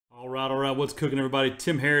All right. What's cooking, everybody?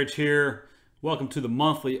 Tim Herriage here. Welcome to the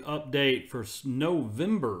monthly update for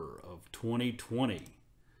November of 2020.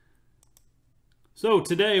 So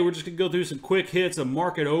today we're just going to go through some quick hits, a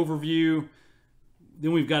market overview.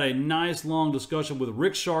 Then we've got a nice long discussion with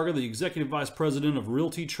Rick Sharga, the Executive Vice President of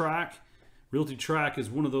RealtyTrac. RealtyTrac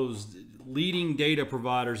is one of those leading data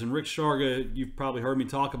providers, and Rick Sharga, you've probably heard me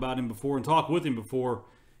talk about him before and talk with him before,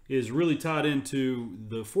 is really tied into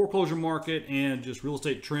the foreclosure market and just real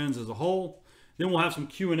estate trends as a whole. Then we'll have some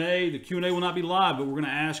Q&A. The Q&A will not be live, but we're going to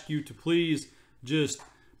ask you to please just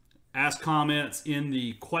ask comments in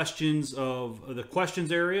the questions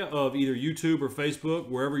area of either YouTube or Facebook,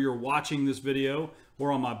 wherever you're watching this video,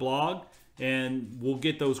 or on my blog, and we'll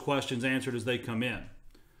get those questions answered as they come in.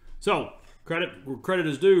 So credit where credit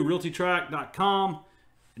is due, realtytrac.com.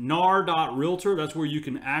 nar.realtor, that's where you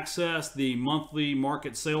can access the monthly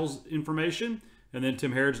market sales information. And then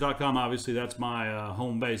timherriage.com, obviously that's my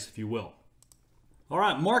home base, if you will. All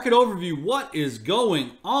right, market overview. What is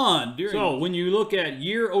going on? So when you look at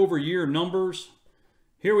year-over-year numbers,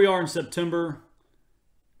 here we are in September.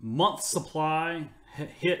 Month supply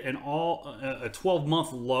hit a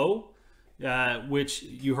 12-month low, which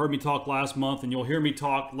you heard me talk last month, and you'll hear me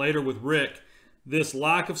talk later with Rick. This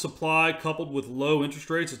lack of supply coupled with low interest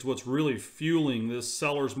rates is what's really fueling this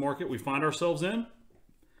seller's market we find ourselves in.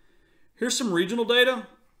 Here's some regional data.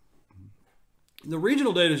 The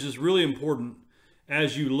regional data is just really important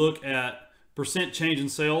as you look at percent change in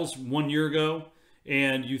sales 1 year ago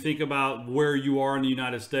and you think about where you are in the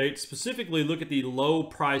United States. Specifically, look at the low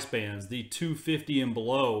price bands, the 250 and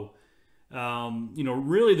below.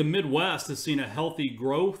 Really the Midwest has seen a healthy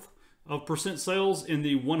growth of percent sales in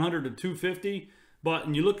the 100 to 250, but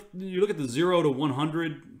when you look at the $0 to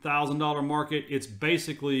 $100,000 market, it's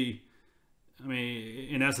basically,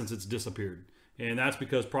 in essence, it's disappeared, and that's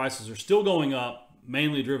because prices are still going up,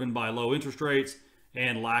 mainly driven by low interest rates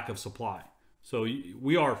and lack of supply. So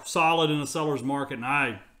we are solid in the seller's market, and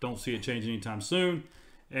I don't see it changing anytime soon.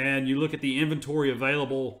 And you look at the inventory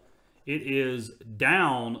available, it is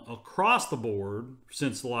down across the board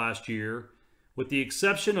since the last year, with the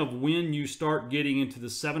exception of when you start getting into the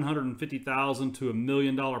 $750,000 to $1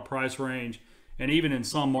 million price range. And even in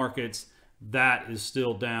some markets, that is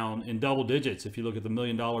still down in double digits if you look at the $1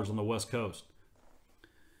 million on the West Coast.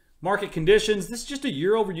 Market conditions, this is just a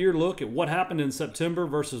year-over-year look at what happened in September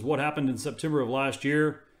versus what happened in September of last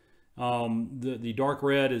year. The dark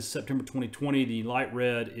red is September 2020. The light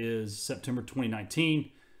red is September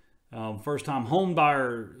 2019. First-time home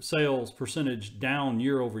buyer sales percentage down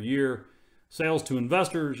year-over-year. Sales to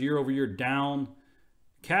investors year-over-year down.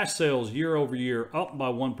 Cash sales year-over-year up by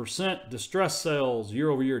 1%. Distressed sales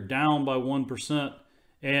year-over-year down by 1%.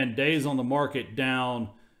 And days on the market down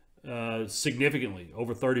significantly,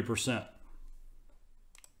 over 30%.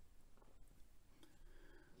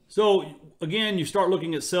 So again, you start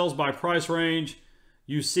looking at sales by price range.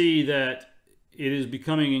 You see that it is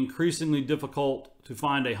becoming increasingly difficult to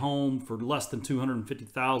find a home for less than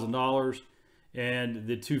 $250,000. And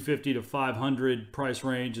the 250 to 500 price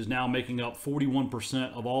range is now making up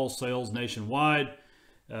 41% of all sales nationwide,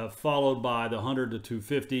 followed by the 100 to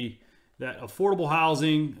 250. That affordable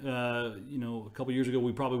housing, a couple years ago,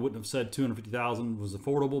 we probably wouldn't have said 250,000 was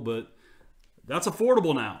affordable, but that's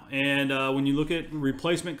affordable now. And when you look at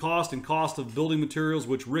replacement cost and cost of building materials,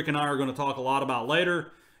 which Rick and I are going to talk a lot about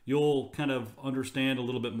later, you'll kind of understand a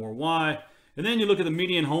little bit more why. And then you look at the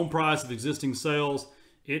median home price of existing sales.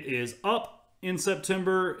 It is up in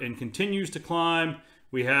September and continues to climb.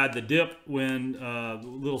 We had the dip when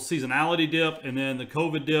little seasonality dip and then the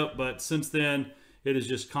COVID dip, but since then it has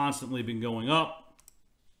just constantly been going up.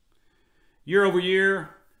 Year over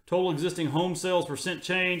year, total existing home sales percent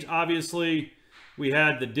change. Obviously, we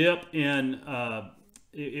had the dip in,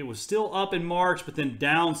 it was still up in March, but then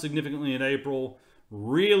down significantly in April,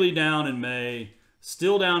 really down in May,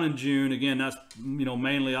 still down in June. Again, that's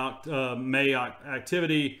mainly May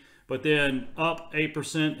activity. But then up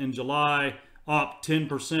 8% in July, up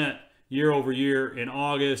 10% year over year in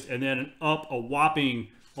August, and then up a whopping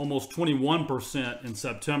almost 21% in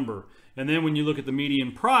September. And then when you look at the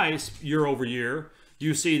median price year over year,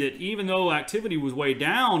 you see that even though activity was way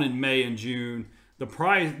down in May and June,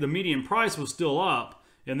 the median price was still up.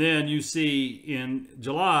 And then you see in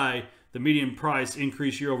July, the median price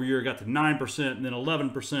increase year over year got to 9%, and then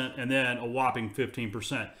 11%, and then a whopping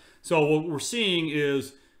 15%. So what we're seeing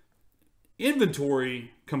is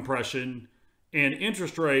inventory compression and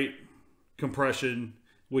interest rate compression,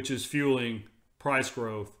 which is fueling price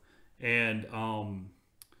growth. And I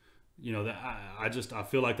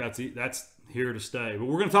feel like that's here to stay. But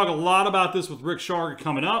we're going to talk a lot about this with Rick Sharga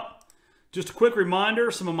coming up. Just a quick reminder,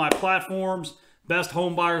 some of my platforms,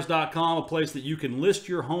 besthomebuyers.com, a place that you can list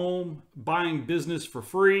your home buying business for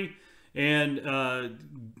free, and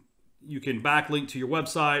you can backlink to your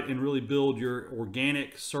website and really build your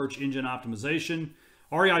organic search engine optimization.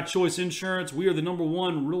 REI Choice Insurance, we are the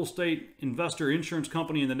 #1 real estate investor insurance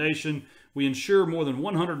company in the nation. We insure more than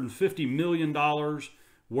 $150 million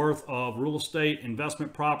worth of real estate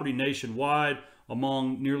investment property nationwide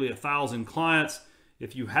among nearly 1,000 clients.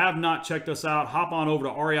 If you have not checked us out, hop on over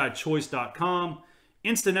to reichoice.com,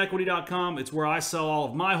 instantequity.com. It's where I sell all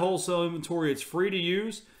of my wholesale inventory. It's free to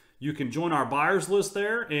use. You can join our buyers list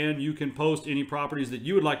there, and you can post any properties that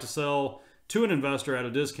you would like to sell to an investor at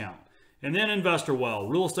a discount. And then InvestorWell,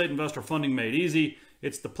 real estate investor funding made easy.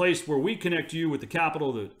 It's the place where we connect you with the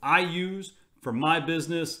capital that I use for my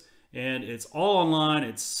business, and it's all online.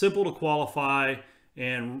 It's simple to qualify,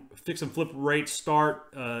 and fix and flip rates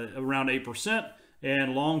start around 8%,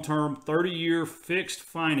 and long-term 30-year fixed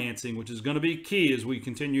financing, which is going to be key as we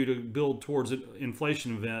continue to build towards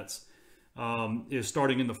inflation events, is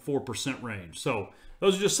starting in the 4% range. So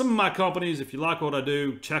those are just some of my companies. If you like what I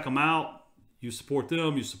do, check them out. You support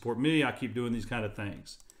them, you support me. I keep doing these kind of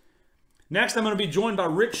things. Next, I'm going to be joined by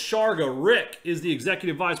Rick Sharga. Rick is the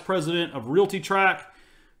Executive Vice President of RealtyTrac.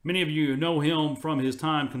 Many of you know him from his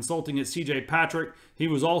time consulting at CJ Patrick. He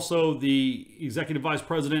was also the Executive Vice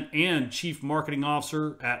President and Chief Marketing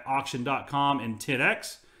Officer at Auction.com and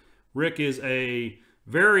 10X. Rick is a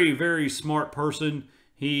very, very smart person.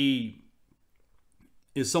 He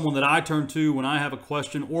is someone that I turn to when I have a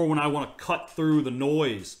question or when I want to cut through the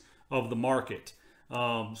noise of the market.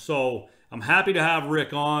 So I'm happy to have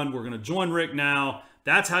Rick on. We're going to join Rick now.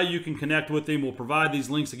 That's how you can connect with him. We'll provide these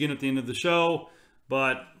links again at the end of the show.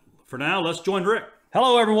 But for now, let's join Rick.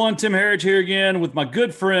 Hello, everyone. Tim Herriage here again with my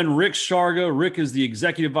good friend, Rick Sharga. Rick is the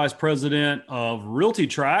Executive Vice President of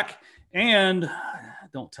RealtyTrac. And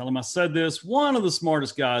don't tell him I said this, one of the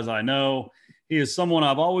smartest guys I know. He is someone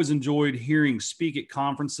I've always enjoyed hearing speak at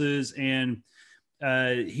conferences, and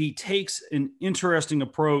he takes an interesting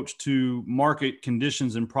approach to market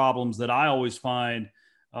conditions and problems that I always find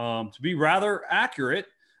to be rather accurate.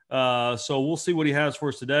 So we'll see what he has for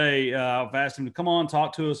us today. I've asked him to come on,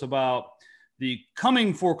 talk to us about the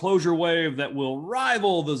coming foreclosure wave that will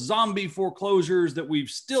rival the zombie foreclosures that we've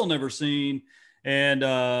still never seen, and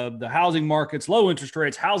the housing markets, low interest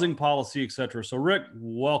rates, housing policy, etc. So Rick,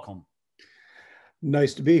 welcome.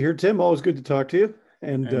 Nice to be here, Tim. Always good to talk to you.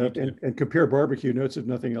 And compare barbecue notes, if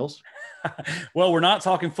nothing else. Well, we're not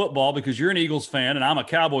talking football because you're an Eagles fan and I'm a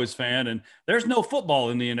Cowboys fan, and there's no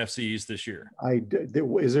football in the NFC East this year.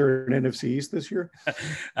 Is there an NFC East this year?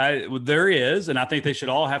 There is, and I think they should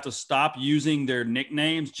all have to stop using their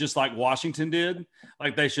nicknames just like Washington did.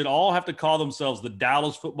 Like they should all have to call themselves the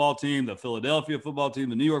Dallas football team, the Philadelphia football team,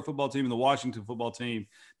 the New York football team, and the Washington football team.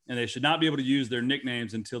 And they should not be able to use their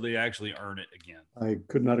nicknames until they actually earn it again. I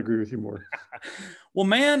could not agree with you more. Well,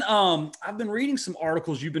 man, I've been reading some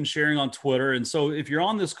articles you've been sharing on Twitter. And so if you're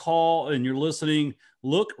on this call and you're listening,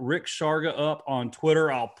 look Rick Sharga up on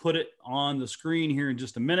Twitter. I'll put it on the screen here in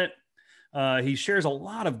just a minute. He shares a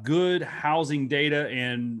lot of good housing data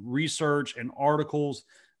and research and articles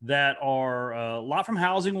that are a lot from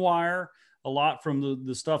Housing Wire, a lot from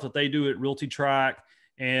the stuff that they do at RealtyTrac.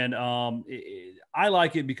 And I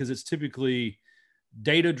like it because it's typically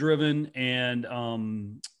data-driven and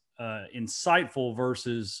insightful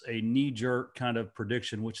versus a knee-jerk kind of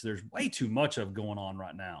prediction, which there's way too much of going on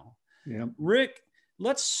right now. Yeah. Rick,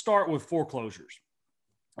 let's start with foreclosures.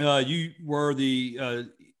 You were the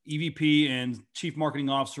EVP and Chief Marketing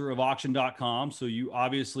Officer of Auction.com, so you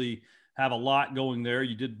obviously have a lot going there.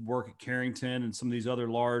 You did work at Carrington and some of these other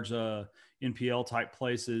large NPL-type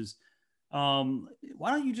places. Why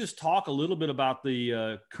don't you just talk a little bit about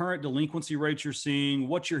the current delinquency rates you're seeing,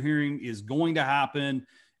 what you're hearing is going to happen,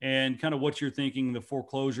 and kind of what you're thinking the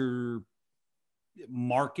foreclosure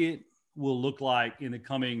market will look like in the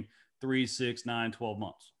coming 3, 6, 9, 12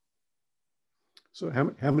 months. So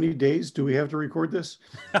how many days do we have to record this?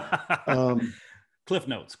 Cliff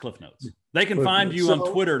notes. They can find you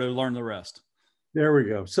on Twitter to learn the rest. There we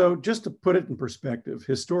go. So just to put it in perspective,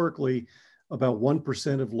 historically, about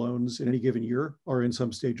 1% of loans in any given year are in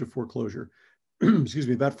some stage of foreclosure. Excuse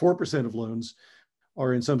me, about 4% of loans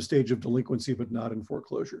are in some stage of delinquency, but not in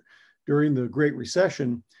foreclosure. During the Great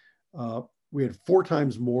Recession, we had 4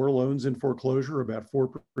 times more loans in foreclosure, about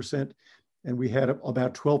 4%, and we had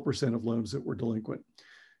about 12% of loans that were delinquent.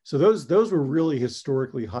 So those were really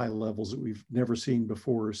historically high levels that we've never seen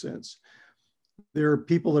before or since. There are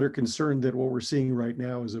people that are concerned that what we're seeing right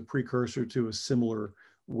now is a precursor to a similar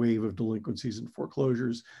wave of delinquencies and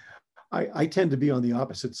foreclosures. I tend to be on the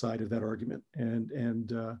opposite side of that argument. And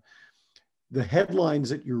the headlines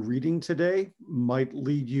that you're reading today might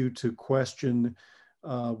lead you to question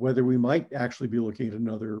whether we might actually be looking at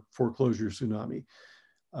another foreclosure tsunami.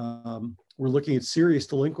 We're looking at serious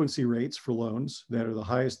delinquency rates for loans that are the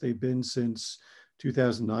highest they've been since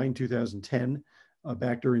 2009, 2010,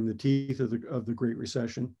 back during the teeth of the Great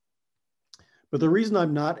Recession. But the reason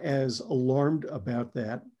I'm not as alarmed about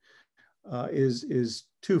that is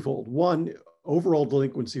twofold. One, overall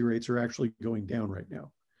delinquency rates are actually going down right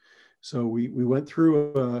now. So we went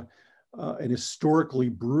through an historically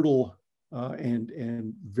brutal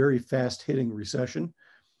and very fast-hitting recession.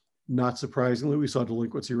 Not surprisingly, we saw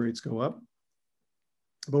delinquency rates go up,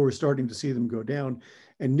 but we're starting to see them go down,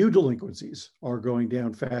 and new delinquencies are going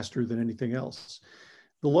down faster than anything else.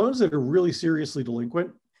 The loans that are really seriously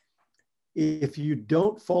delinquent, if you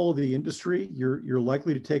don't follow the industry, you're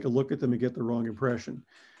likely to take a look at them and get the wrong impression.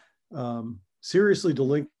 Seriously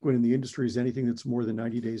delinquent in the industry is anything that's more than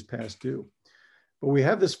 90 days past due. But we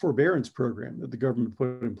have this forbearance program that the government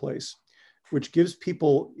put in place, which gives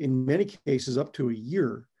people, in many cases, up to a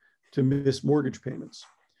year to miss mortgage payments.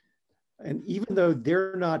 And even though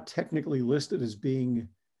they're not technically listed as being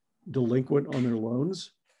delinquent on their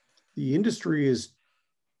loans, the industry is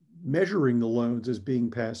measuring the loans as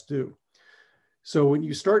being past due. So when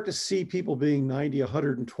you start to see people being 90,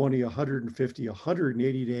 120, 150,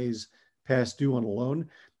 180 days past due on a loan,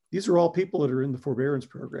 these are all people that are in the forbearance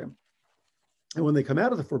program. And when they come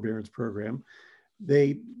out of the forbearance program,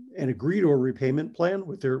 and agree to a repayment plan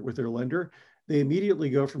with their lender, they immediately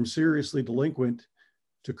go from seriously delinquent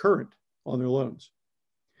to current on their loans.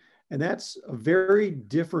 And that's a very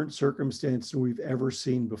different circumstance than we've ever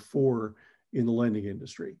seen before in the lending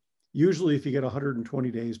industry. Usually, if you get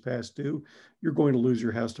 120 days past due, you're going to lose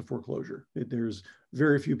your house to foreclosure. There's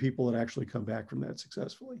very few people that actually come back from that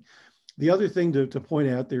successfully. The other thing to point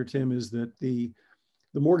out there, Tim, is that the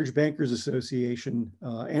Mortgage Bankers Association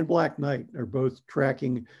and Black Knight are both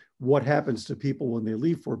tracking what happens to people when they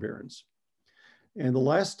leave forbearance. And the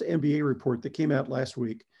last MBA report that came out last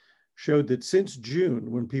week showed that since June,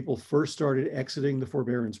 when people first started exiting the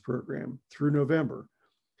forbearance program through November,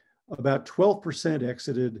 about 12%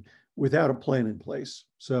 exited without a plan in place.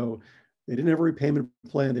 So they didn't have a repayment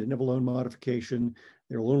plan, they didn't have a loan modification,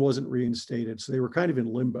 their loan wasn't reinstated, so they were kind of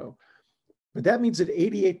in limbo. But that means that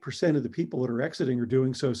 88% of the people that are exiting are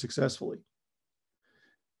doing so successfully.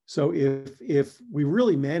 So if we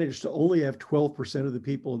really manage to only have 12% of the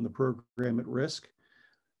people in the program at risk,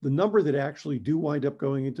 the number that actually do wind up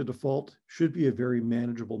going into default should be a very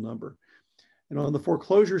manageable number. And on the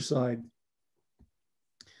foreclosure side,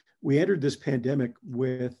 we entered this pandemic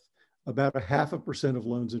with about 0.5% of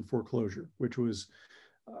loans in foreclosure, which was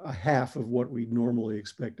a half of what we normally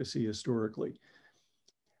expect to see historically.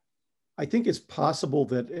 I think it's possible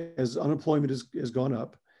that as unemployment has gone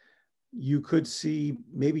up, you could see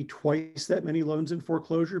maybe twice that many loans in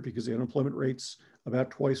foreclosure because the unemployment rate's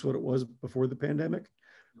about twice what it was before the pandemic.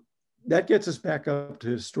 That gets us back up to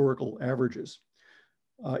historical averages.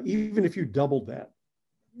 Even if you doubled that,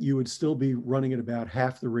 you would still be running at about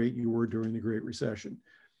half the rate you were during the Great Recession.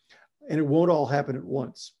 And it won't all happen at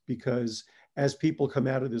once because as people come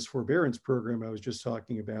out of this forbearance program I was just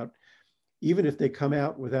talking about, even if they come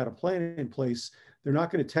out without a plan in place, they're not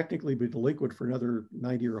going to technically be delinquent for another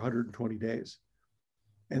 90 or 120 days.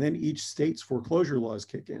 And then each state's foreclosure laws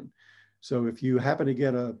kick in. So if you happen to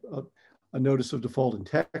get a notice of default in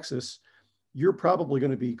Texas, you're probably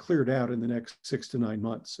going to be cleared out in the next 6 to 9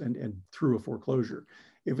 months and through a foreclosure.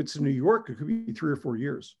 If it's in New York, it could be 3 or 4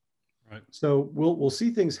 years. Right. So we'll see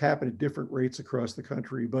things happen at different rates across the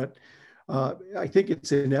country, but I think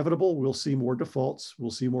it's inevitable. We'll see more defaults,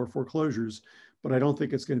 we'll see more foreclosures, but I don't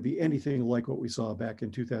think it's going to be anything like what we saw back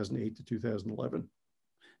in 2008 to 2011.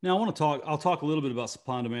 Now I'll talk a little bit about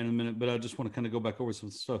supply and demand in a minute, but I just want to kind of go back over some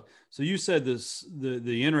stuff. So you said this,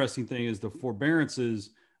 the interesting thing is the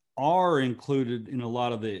forbearances are included in a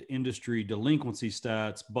lot of the industry delinquency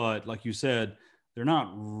stats, but like you said, they're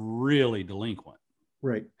not really delinquent.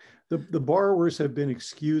 Right. The borrowers have been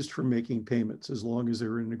excused from making payments as long as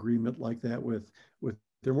they're in an agreement like that with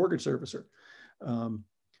their mortgage servicer.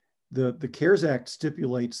 The CARES Act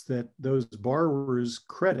stipulates that those borrowers'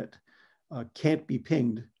 credit can't be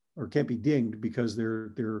pinged or can't be dinged because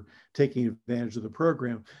they're taking advantage of the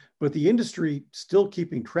program, but the industry still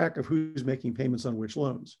keeping track of who's making payments on which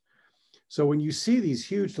loans. So when you see these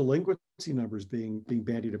huge delinquency numbers being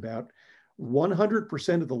bandied about,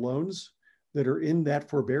 100% of the loans that are in that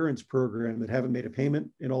forbearance program that haven't made a payment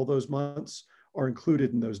in all those months are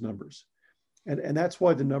included in those numbers. And that's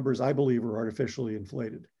why the numbers, I believe, are artificially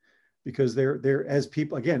inflated. because they're as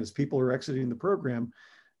people are exiting the program,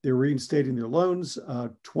 they're reinstating their loans.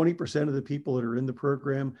 20% of the people that are in the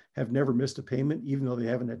program have never missed a payment, even though they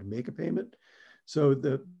haven't had to make a payment. So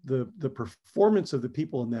the performance of the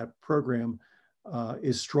people in that program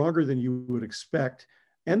is stronger than you would expect.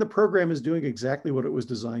 And the program is doing exactly what it was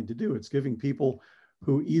designed to do. It's giving people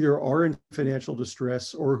who either are in financial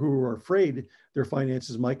distress or who are afraid their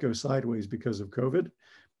finances might go sideways because of COVID,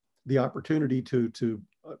 the opportunity to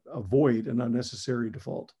avoid an unnecessary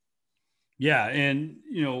default. Yeah. And,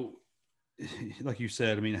 like you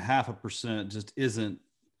said, I mean, 0.5% just isn't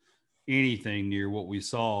anything near what we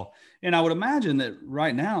saw. And I would imagine that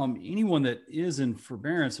right now, anyone that is in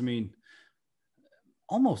forbearance, I mean,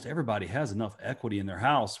 almost everybody has enough equity in their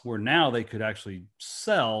house where now they could actually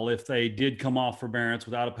sell if they did come off forbearance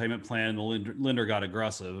without a payment plan and the lender got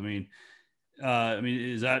aggressive. I mean,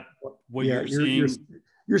 is that what you're seeing?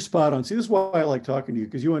 You're spot on. See, this is why I like talking to you,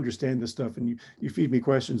 because you understand this stuff and you feed me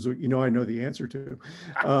questions that I know the answer to.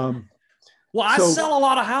 Well, I sell a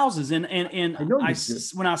lot of houses, and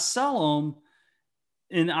when I sell them,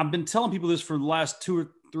 and I've been telling people this for the last 2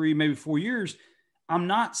 or 3, maybe 4 years, I'm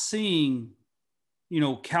not seeing,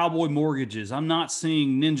 cowboy mortgages. I'm not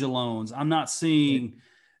seeing ninja loans. I'm not seeing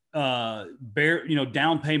down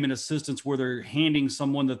payment assistance where they're handing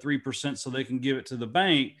someone the 3% so they can give it to the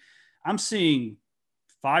bank. I'm seeing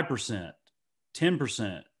 5%,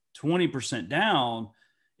 10%, 20% down.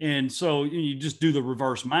 And so you just do the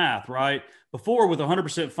reverse math, right? Before, with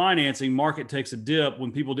 100% financing, market takes a dip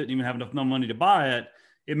when people didn't even have enough money to buy it.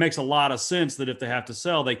 It makes a lot of sense that if they have to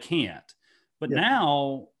sell, they can't. But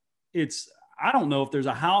now I don't know if there's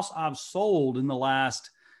a house I've sold in the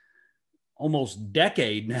last almost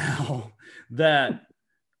decade now that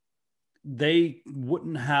they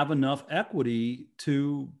wouldn't have enough equity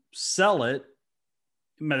to sell it.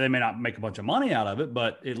 They may not make a bunch of money out of it,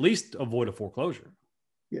 but at least avoid a foreclosure.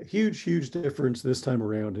 Yeah, huge difference this time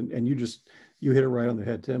around. And you hit it right on the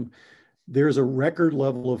head, Tim. There's a record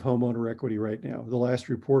level of homeowner equity right now. The last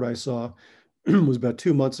report I saw was about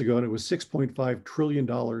 2 months ago, and it was $6.5 trillion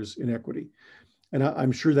in equity. And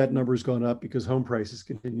I'm sure that number has gone up because home prices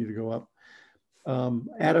continue to go up.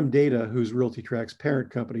 Adam Data, who's RealtyTrac's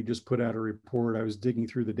parent company, just put out a report. I was digging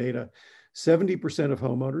through the data. 70% of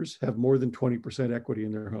homeowners have more than 20% equity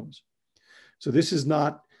in their homes. So this is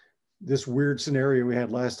not this weird scenario we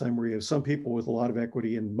had last time where you have some people with a lot of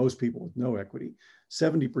equity and most people with no equity.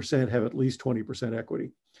 70% have at least 20%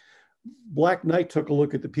 equity. Black Knight took a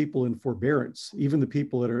look at the people in forbearance, even the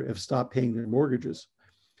people that have stopped paying their mortgages.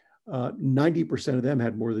 90% of them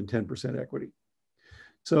had more than 10% equity.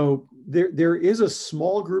 So there is a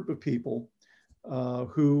small group of people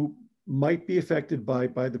who might be affected by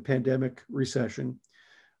the pandemic recession.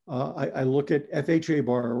 I look at FHA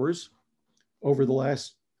borrowers over the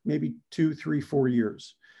last maybe 2, 3, 4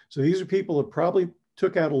 years. So these are people that probably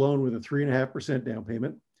took out a loan with a 3.5% down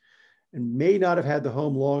payment and may not have had the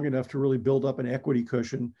home long enough to really build up an equity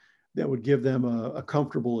cushion that would give them a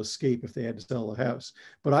comfortable escape if they had to sell the house.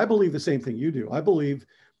 But I believe the same thing you do. I believe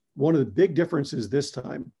one of the big differences this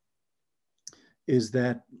time is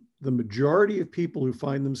that the majority of people who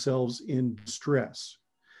find themselves in distress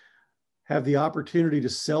have the opportunity to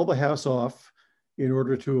sell the house off in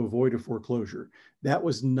order to avoid a foreclosure. That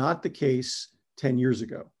was not the case 10 years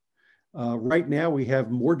ago. Right now, we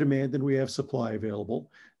have more demand than we have supply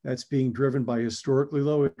available. That's being driven by historically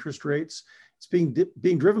low interest rates. It's being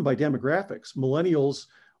driven by demographics. Millennials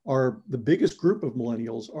are the biggest group of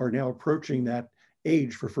millennials are now approaching that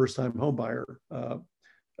age for first-time homebuyer,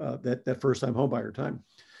 that first-time homebuyer time.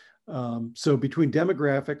 So between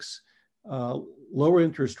demographics, lower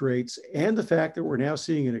interest rates, and the fact that we're now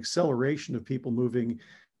seeing an acceleration of people moving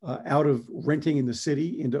out of renting in the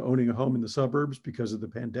city into owning a home in the suburbs because of the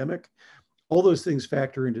pandemic, all those things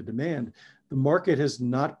factor into demand. The market has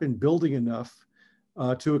not been building enough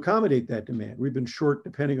to accommodate that demand. We've been short,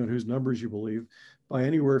 depending on whose numbers you believe, by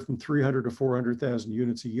anywhere from 300 to 400,000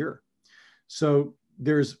 units a year. So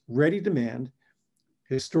there's ready demand,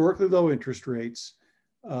 historically low interest rates,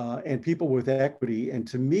 and people with equity. And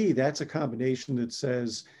to me, that's a combination that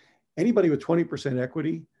says anybody with 20%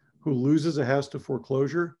 equity who loses a house to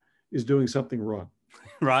foreclosure is doing something wrong.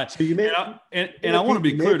 Right. So you may, and I want to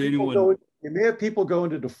be clear to anyone. You may have people go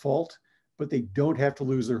into default, but they don't have to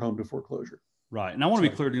lose their home to foreclosure. Right. And I want to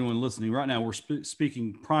be clear to anyone listening. Right now, we're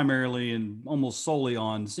speaking primarily and almost solely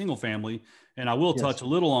on single family. And I will touch a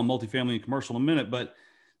little on multifamily and commercial in a minute. But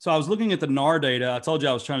so I was looking at the NAR data. I told you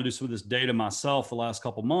I was trying to do some of this data myself the last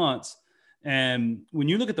couple of months. And when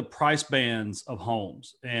you look at the price bands of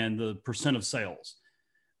homes and the percent of sales,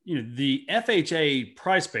 the FHA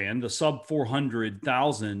price band, the sub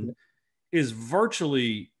 400,000, is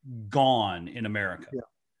virtually gone in America, Yeah.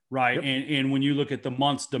 right? Yep. And when you look at the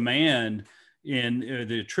month's demand in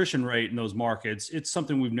the attrition rate in those markets, it's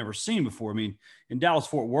something we've never seen before. I mean, in Dallas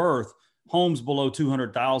Fort Worth, homes below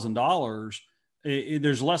 $200,000,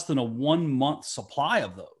 there's less than a 1 month supply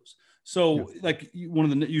of those. So Yeah. like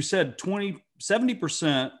you said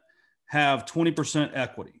 70% have 20%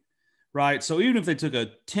 equity, right? So even if they took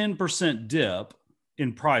a 10% dip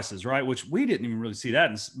in prices, right, which we didn't even really see that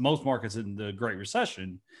in most markets in the Great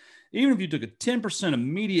Recession, even if you took a 10%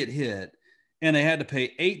 immediate hit and they had to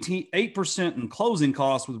pay 8% in closing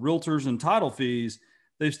costs with realtors and title fees,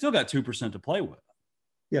 they've still got 2% to play with.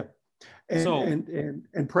 Yeah. So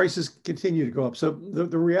And prices continue to go up. So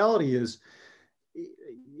the reality is,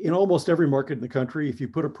 in almost every market in the country, if you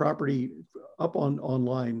put a property up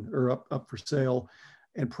online or up for sale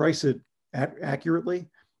and price it accurately,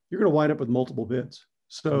 you're going to wind up with multiple bids.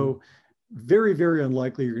 So very, very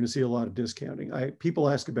unlikely you're going to see a lot of discounting. People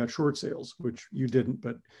ask about short sales, which you didn't,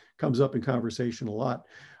 but comes up in conversation a lot.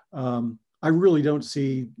 I really don't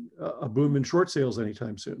see a boom in short sales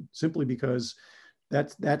anytime soon, simply because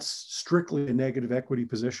that's strictly a negative equity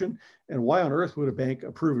position. And why on earth would a bank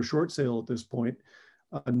approve a short sale at this point,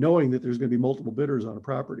 knowing that there's going to be multiple bidders on a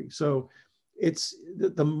property? So it's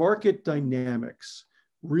the market dynamics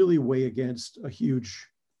really weigh against a huge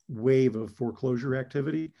wave of foreclosure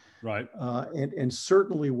activity, right, and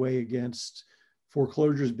certainly weigh against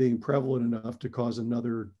foreclosures being prevalent enough to cause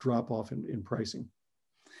another drop off in pricing.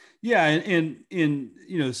 Yeah, and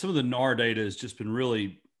some of the NAR data has just been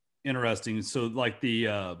really interesting. So like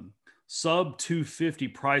the sub 250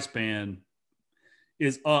 price band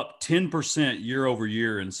is up 10% year over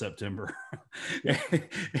year in September. Yeah.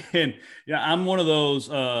 And yeah, I'm one of those,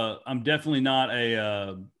 I'm definitely not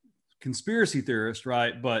a conspiracy theorist,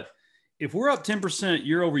 right? But if we're up 10%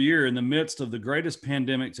 year over year in the midst of the greatest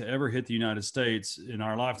pandemic to ever hit the United States in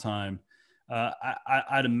our lifetime,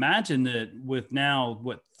 I'd imagine that with now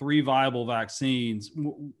 3 viable vaccines,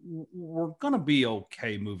 we're going to be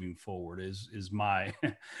okay moving forward. Is my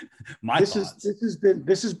my thoughts.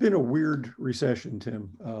 This has been a weird recession, Tim,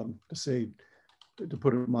 to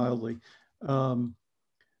put it mildly.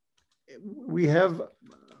 We have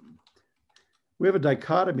a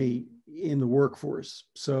dichotomy in the workforce.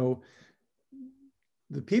 So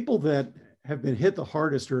the people that have been hit the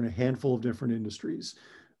hardest are in a handful of different industries: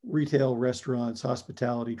 retail, restaurants,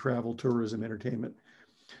 hospitality, travel, tourism, entertainment.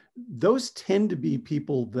 Those tend to be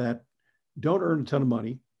people that don't earn a ton of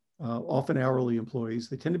money, often hourly employees.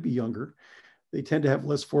 They tend to be younger. They tend to have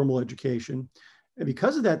less formal education. And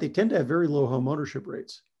because of that, they tend to have very low home ownership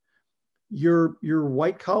rates. Your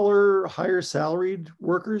white collar, higher salaried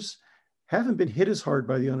workers haven't been hit as hard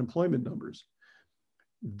by the unemployment numbers.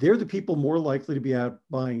 They're the people more likely to be out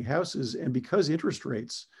buying houses. And because interest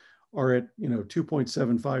rates are at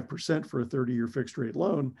 2.75% for a 30-year fixed rate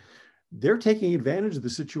loan, they're taking advantage of the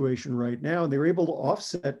situation right now, and they're able to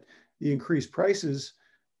offset the increased prices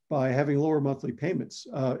by having lower monthly payments.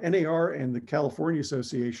 NAR and the California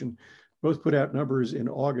Association both put out numbers in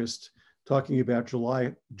August talking about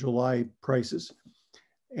July prices.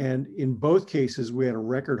 And in both cases, we had a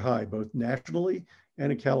record high, both nationally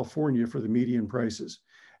and in California, for the median prices.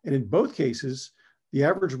 And in both cases, the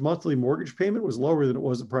average monthly mortgage payment was lower than it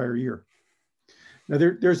was the prior year. Now,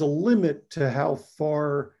 there's a limit to how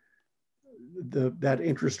far that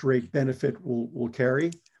interest rate benefit will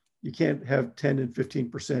carry. You can't have 10 and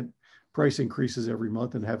 15% price increases every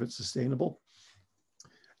month and have it sustainable.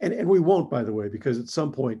 And we won't, by the way, because at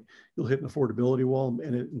some point you'll hit an affordability wall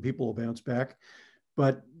and people will bounce back.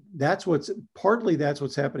 But that's what's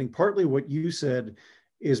happening. Partly what you said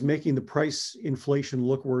is making the price inflation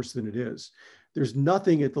look worse than it is. There's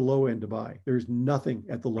nothing at the low end to buy. There's nothing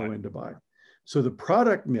at the low end to buy. So the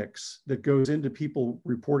product mix that goes into people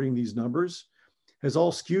reporting these numbers has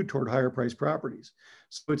all skewed toward higher priced properties.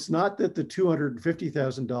 So it's not that the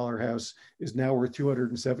 $250,000 house is now worth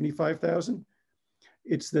 $275,000.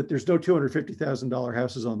 It's that there's no $250,000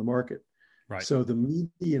 houses on the market. Right. So the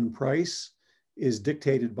median price is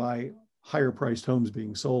dictated by higher priced homes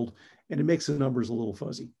being sold, and it makes the numbers a little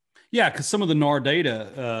fuzzy. Yeah, because some of the NAR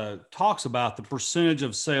data talks about the percentage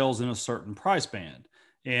of sales in a certain price band,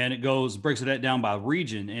 and it breaks it down by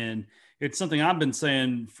region. And it's something I've been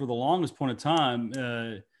saying for the longest point of time.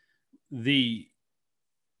 The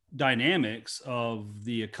dynamics of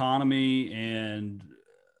the economy and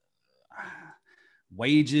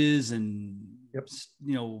wages and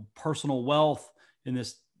personal wealth in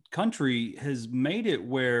this country has made it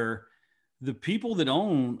where the people that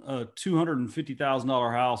own a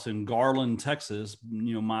 $250,000 house in Garland, Texas,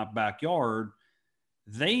 my backyard,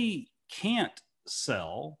 they can't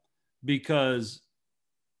sell because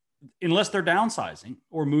unless they're downsizing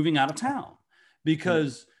or moving out of town,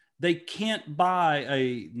 because they can't buy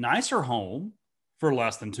a nicer home for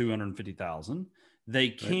less than 250,000. They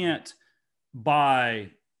can't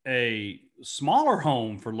buy a smaller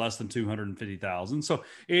home for less than 250,000. So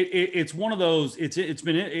it's one of those.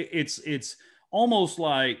 It's almost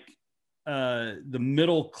like the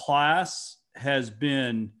middle class has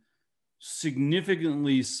been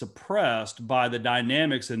significantly suppressed by the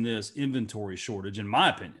dynamics in this inventory shortage, in my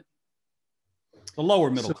opinion. The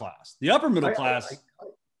lower middle class, the upper middle class.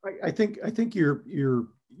 I think you're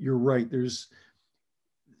right. There's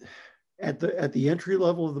at the entry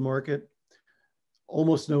level of the market,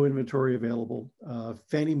 almost no inventory available.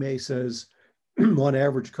 Fannie Mae says on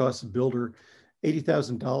average cost of builder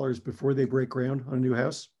 $80,000 before they break ground on a new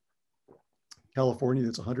house. California,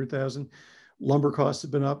 that's $100,000. Lumber costs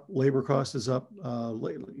have been up, labor cost is up,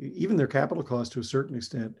 even their capital cost to a certain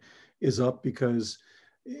extent is up because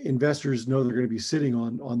investors know they're going to be sitting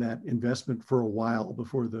on that investment for a while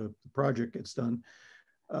before the project gets done.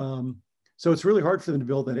 So it's really hard for them to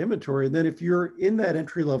build that inventory. And then if you're in that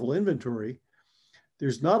entry level inventory,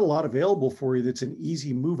 there's not a lot available for you that's an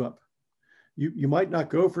easy move up. You might not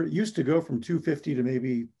go for, it used to go from 250 to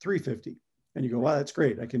maybe 350. And you go, wow, that's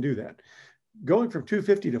great, I can do that. Going from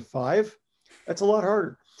 250 to 5, that's a lot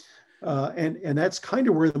harder. And that's kind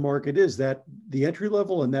of where the market is, that the entry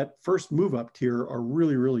level and that first move up tier are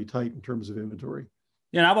really, really tight in terms of inventory.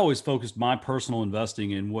 Yeah, and I've always focused my personal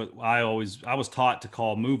investing in what I was taught to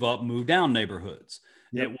call move up, move down neighborhoods.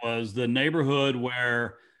 Yep. It was the neighborhood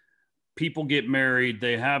where people get married,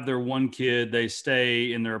 they have their one kid, they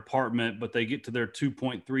stay in their apartment, but they get to their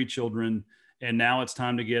 2.3 children. And now it's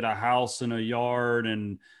time to get a house and a yard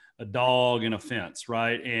and a dog and a fence.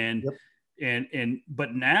 Right. And, yep.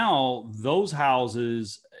 But now those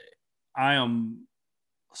houses, I am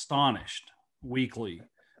astonished weekly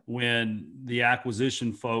when the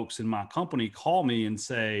acquisition folks in my company call me and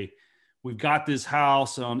say, we've got this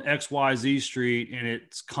house on XYZ street and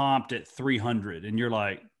it's comped at 300. And you're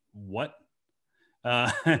like, what?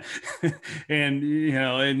 And then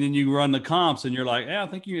you run the comps and you're like, yeah, I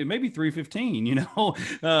think maybe 315,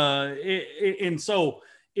 and so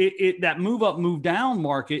that move up, move down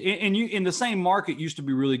market, and you in the same market used to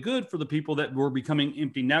be really good for the people that were becoming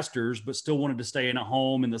empty nesters, but still wanted to stay in a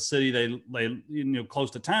home in the city they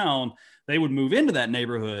close to town. They would move into that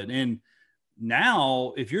neighborhood. And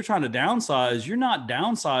now if you're trying to downsize, you're not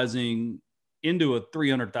downsizing into a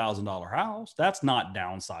 $300,000 house. That's not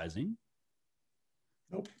downsizing.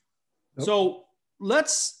 Nope. So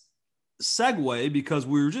let's segue, because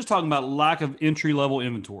we were just talking about lack of entry level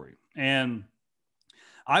inventory. And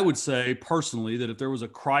I would say personally that if there was a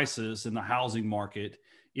crisis in the housing market,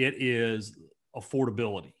 it is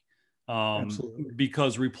affordability. Absolutely.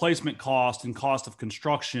 Because replacement cost and cost of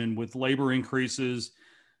construction with labor increases,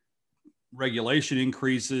 regulation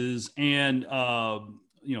increases, and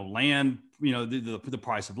land, the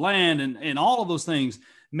price of land and all of those things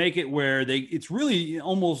make it where it's really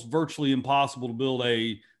almost virtually impossible to build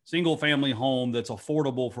a single family home that's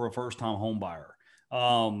affordable for a first time home buyer.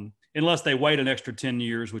 Unless they wait an extra 10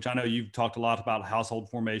 years, which I know you've talked a lot about household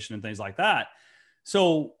formation and things like that.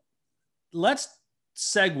 So let's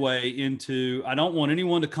segue into, I don't want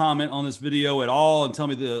anyone to comment on this video at all and tell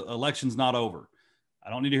me the election's not over. I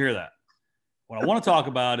don't need to hear that. What I want to talk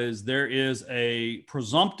about is there is a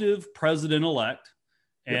presumptive president-elect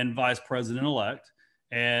and vice president-elect.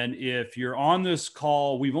 And if you're on this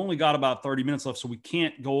call, we've only got about 30 minutes left, so we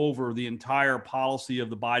can't go over the entire policy of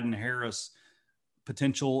the Biden-Harris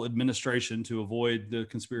potential administration to avoid the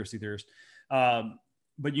conspiracy theorists. But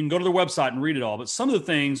you can go to their website and read it all. But some of the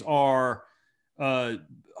things are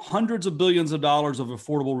hundreds of billions of dollars of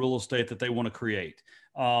affordable real estate that they want to create.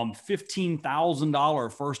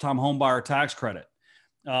 $15,000 first-time homebuyer tax credit.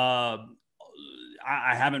 I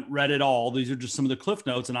haven't read it all. These are just some of the cliff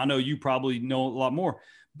notes, and I know you probably know a lot more.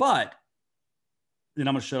 But then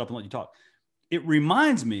I'm going to shut up and let you talk. It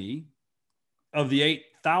reminds me of the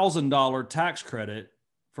 $8,000 tax credit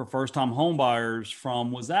for first-time homebuyers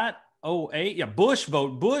from, was that 2008? Yeah,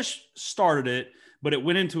 Bush started it, but it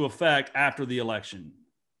went into effect after the election.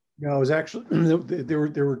 No, it was actually there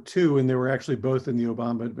were two, and they were actually both in the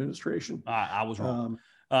Obama administration. I was wrong.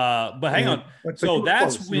 But hang on. So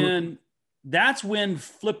that's when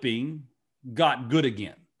flipping got good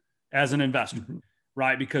again as an investor,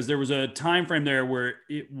 right? Because there was a time frame there where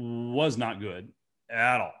it was not good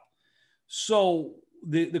at all. So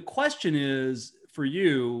the question is for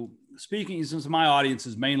you, speaking, since my audience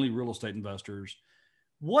is mainly real estate investors,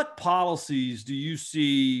 what policies do you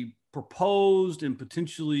see proposed and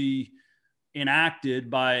potentially enacted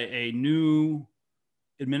by a new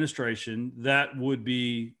administration that would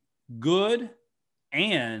be good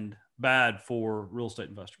and bad for real estate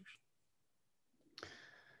investors?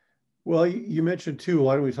 Well, you mentioned two.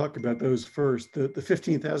 Why don't we talk about those first? The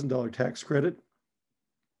 $15,000 tax credit,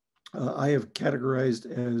 I have categorized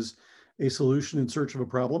as a solution in search of a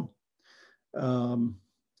problem.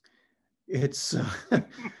 It's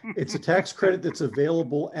it's a tax credit that's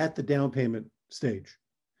available at the down payment stage,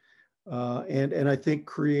 and I think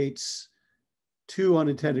creates two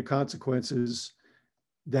unintended consequences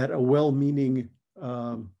that a well-meaning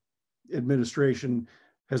administration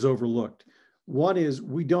has overlooked. One is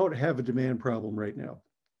we don't have a demand problem right now.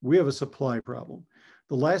 We have a supply problem.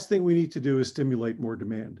 The last thing we need to do is stimulate more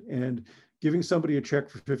demand. And giving somebody a check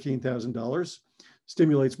for $15,000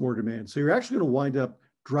 stimulates more demand. So you're actually going to wind up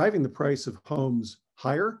driving the price of homes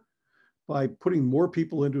higher by putting more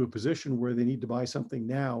people into a position where they need to buy something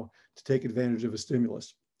now to take advantage of a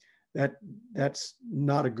stimulus. That's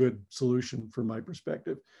not a good solution from my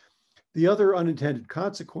perspective. The other unintended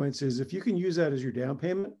consequence is if you can use that as your down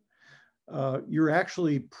payment, you're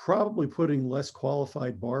actually probably putting less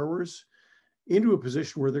qualified borrowers into a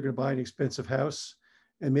position where they're going to buy an expensive house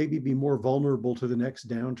and maybe be more vulnerable to the next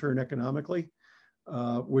downturn economically,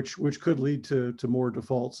 which could lead to more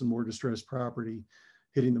defaults and more distressed property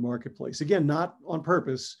hitting the marketplace. Again, not on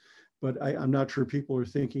purpose, but I'm not sure people are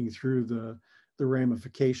thinking through the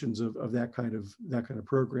ramifications of that kind of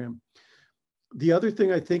program. The other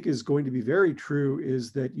thing I think is going to be very true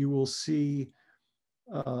is that you will see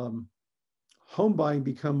home buying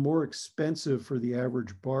become more expensive for the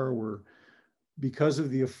average borrower because of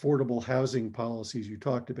the affordable housing policies you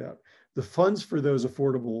talked about. The funds for those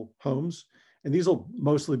affordable homes, and these will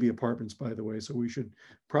mostly be apartments, by the way, so we should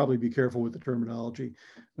probably be careful with the terminology.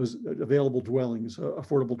 Those available dwellings,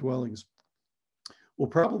 affordable dwellings, will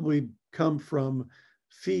probably come from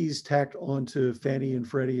fees tacked onto Fannie and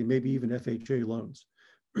Freddie and maybe even FHA loans.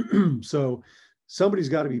 So somebody's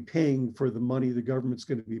got to be paying for the money the government's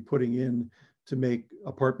going to be putting in to make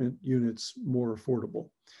apartment units more affordable.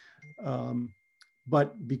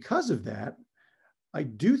 But because of that, I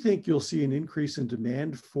do think you'll see an increase in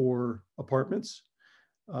demand for apartments,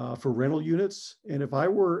 for rental units. And if I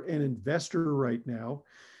were an investor right now,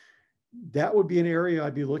 that would be an area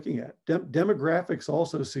I'd be looking at. Demographics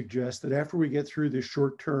also suggest that after we get through this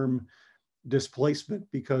short-term displacement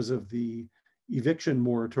because of the eviction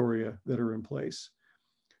moratoria that are in place,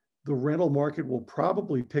 the rental market will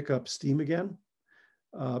probably pick up steam again.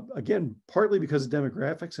 Again, partly because of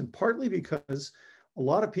demographics and partly because a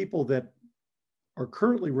lot of people that are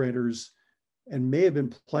currently renters and may have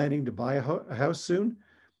been planning to buy a house soon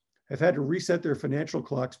have had to reset their financial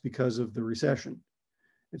clocks because of the recession.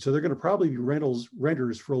 And so they're going to probably be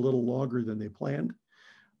renters for a little longer than they planned.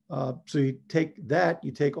 So you take that,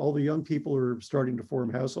 you take all the young people who are starting to form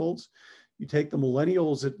households, you take the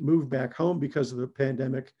millennials that moved back home because of the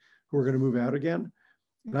pandemic who are going to move out again.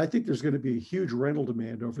 And I think there's going to be a huge rental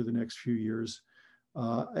demand over the next few years.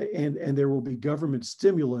 And there will be government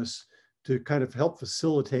stimulus to kind of help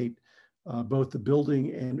facilitate both the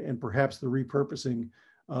building and perhaps the repurposing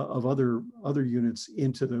of other units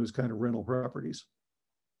into those kind of rental properties.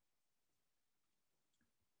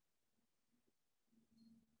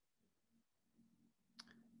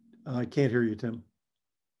 I can't hear you, Tim.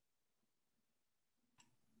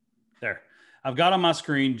 There. I've got on my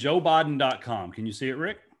screen joebiden.com. Can you see it,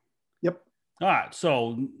 Rick? Yep. All right.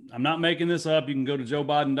 So I'm not making this up. You can go to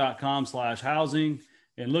joebiden.com/housing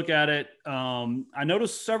and look at it. I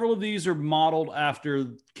noticed several of these are modeled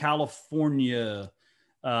after California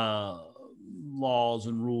laws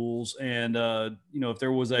and rules. And, if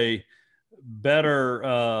there was a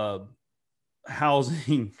better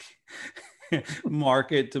housing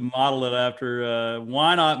market to model it after,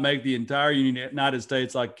 why not make the entire United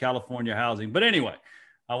States like California housing? But anyway,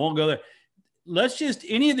 I won't go there. Let's just,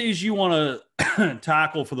 any of these you want to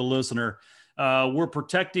tackle for the listener. We're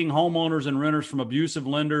protecting homeowners and renters from abusive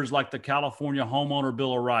lenders like the California Homeowner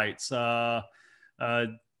Bill of Rights.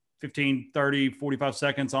 15, 30, 45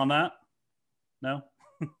 seconds on that? No?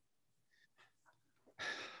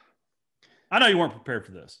 I know you weren't prepared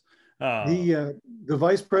for this. The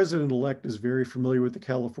Vice President-elect is very familiar with the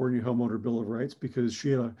California Homeowner Bill of Rights because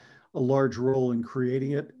she had a large role in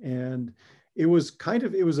creating it. And it was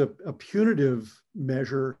a punitive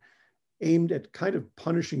measure aimed at kind of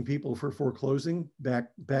punishing people for foreclosing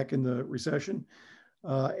back in the recession,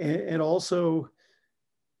 and also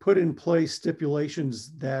put in place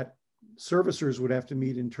stipulations that servicers would have to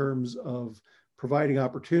meet in terms of providing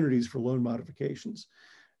opportunities for loan modifications.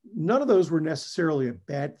 None of those were necessarily a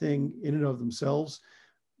bad thing in and of themselves,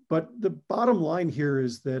 But the bottom line here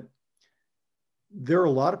is that there are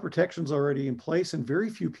a lot of protections already in place, and very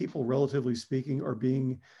few people, relatively speaking, are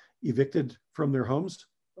being evicted from their homes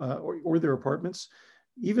or their apartments,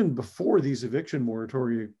 even before these eviction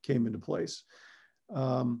moratoria came into place.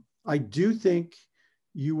 I do think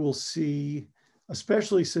you will see,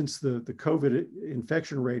 especially since the COVID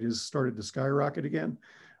infection rate has started to skyrocket again,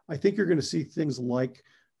 I think you're going to see things like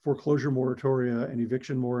foreclosure moratoria and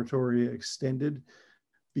eviction moratoria extended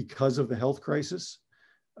because of the health crisis.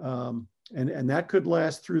 And that could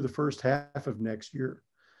last through the first half of next year.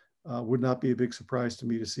 Would not be a big surprise to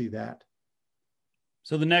me to see that.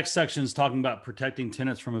 So the next section is talking about protecting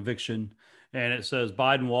tenants from eviction. And it says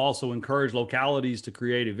Biden will also encourage localities to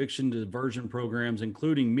create eviction diversion programs,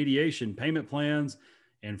 including mediation, payment plans,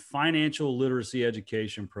 and financial literacy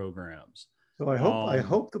education programs. So I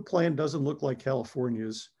hope the plan doesn't look like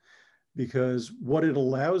California's, because what it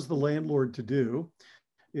allows the landlord to do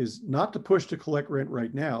is not to push to collect rent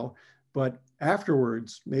right now, but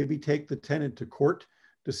afterwards, maybe take the tenant to court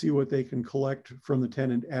to see what they can collect from the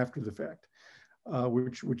tenant after the fact,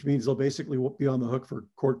 which means they'll basically be on the hook for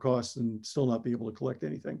court costs and still not be able to collect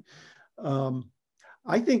anything.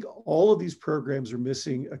 I think all of these programs are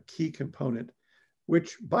missing a key component,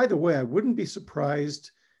 which, by the way, I wouldn't be surprised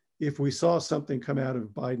if we saw something come out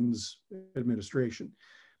of Biden's administration.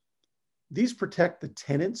 These protect the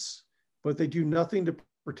tenants, but they do nothing to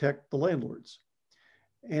protect the landlords.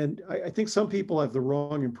 And I think some people have the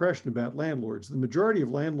wrong impression about landlords. The majority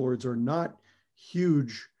of landlords are not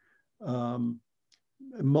huge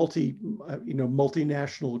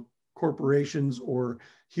multinational corporations or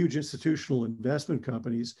huge institutional investment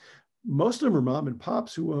companies. Most of them are mom and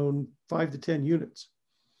pops who own 5 to 10 units.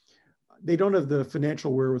 They don't have the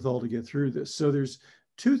financial wherewithal to get through this. So there's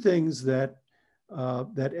two things that well,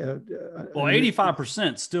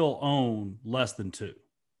 85% still own less than two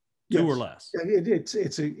or less. My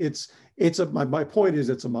point is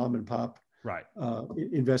it's a mom and pop right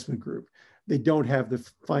investment group. They don't have the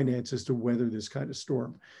finances to weather this kind of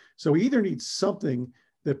storm. So we either need something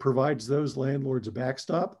that provides those landlords a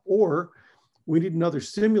backstop, or we need another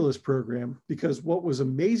stimulus program, because what was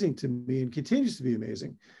amazing to me and continues to be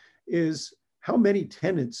amazing is how many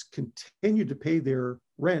tenants continued to pay their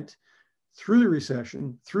rent through the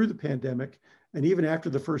recession, through the pandemic, and even after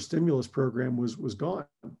the first stimulus program was gone.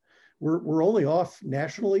 We're only off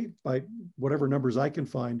nationally, by whatever numbers I can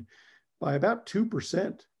find, by about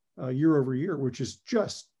 2% year over year, which is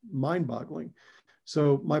just mind-boggling.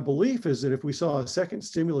 So my belief is that if we saw a second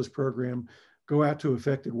stimulus program go out to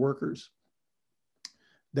affected workers,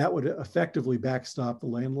 that would effectively backstop the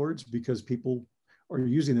landlords, because people are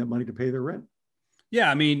using that money to pay their rent. Yeah,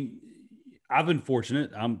 I mean, I've been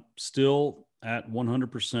fortunate. I'm still at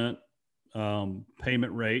 100%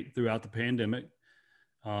 payment rate throughout the pandemic.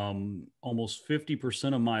 Almost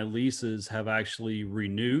 50% of my leases have actually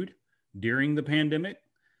renewed during the pandemic.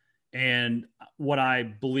 And what I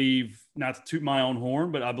believe, not to toot my own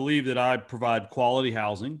horn, but I believe that I provide quality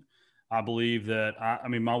housing. I believe that, I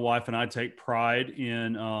mean, my wife and I take pride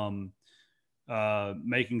in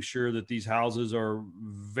making sure that these houses are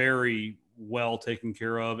very well taken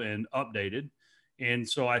care of and updated. And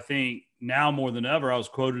so I think now more than ever, I was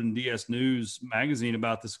quoted in DS News magazine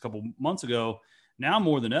about this a couple months ago. Now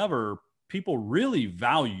more than ever, people really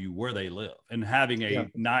value where they live and having a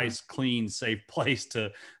nice, clean, safe place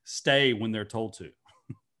to stay when they're told to.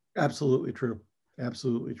 Absolutely true.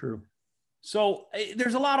 Absolutely true. So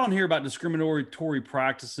there's a lot on here about discriminatory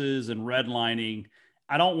practices and redlining.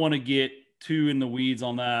 I don't want to get too in the weeds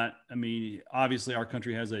on that. I mean, obviously our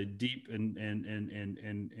country has a deep and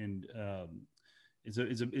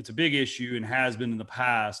it's a big issue and has been in the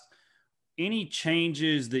past. Any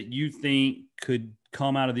changes that you think could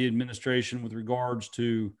come out of the administration with regards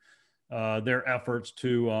to their efforts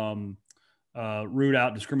to root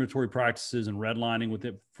out discriminatory practices and redlining with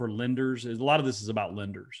it for lenders? A lot of this is about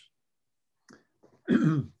lenders.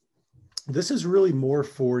 This is really more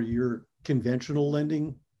for your conventional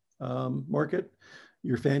lending market,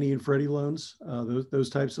 your Fannie and Freddie loans, those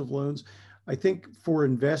types of loans. I think for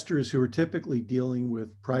investors who are typically dealing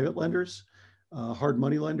with private lenders, hard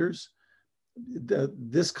money lenders,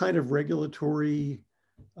 this kind of regulatory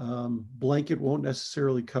blanket won't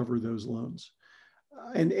necessarily cover those loans.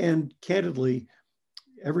 And candidly,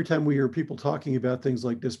 every time we hear people talking about things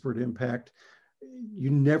like disparate impact, you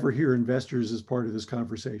never hear investors as part of this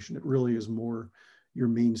conversation. It really is more your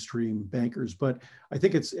mainstream bankers. But I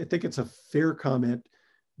think it's a fair comment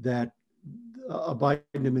that a Biden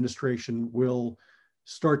administration will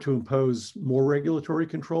start to impose more regulatory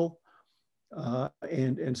control.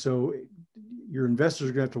 And so your investors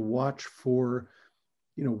are going to have to watch for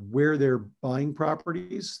where they're buying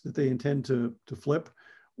properties that they intend to flip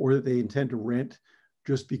or that they intend to rent,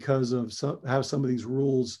 just because of how some of these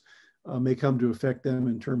rules may come to affect them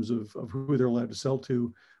in terms of who they're allowed to sell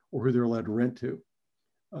to or who they're allowed to rent to.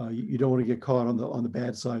 You don't want to get caught on the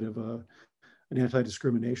bad side of an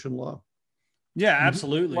anti-discrimination law. Yeah,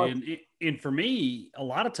 absolutely. And for me, a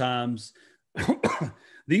lot of times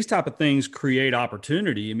these type of things create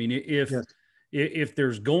opportunity. I mean, if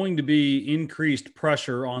there's going to be increased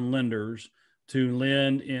pressure on lenders to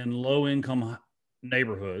lend in low income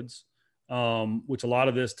neighborhoods, which a lot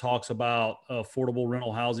of this talks about affordable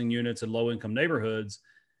rental housing units in low income neighborhoods,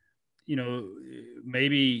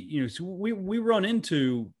 maybe, so we run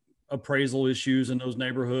into appraisal issues in those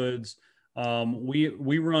neighborhoods.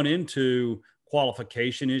 We run into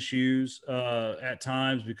qualification issues at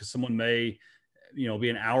times because someone may, be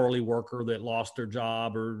an hourly worker that lost their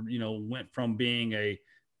job or, went from being a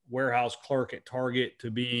warehouse clerk at Target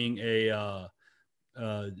to being a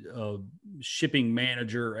shipping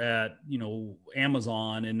manager at,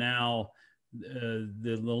 Amazon. And now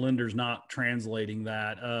the lender's not translating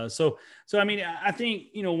that. So I mean, I think,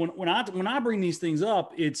 when I bring these things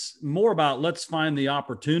up, it's more about let's find the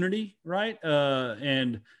opportunity, right?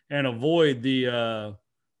 And avoid the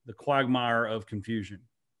quagmire of confusion.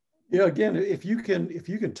 Yeah, again, if you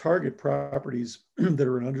can target properties that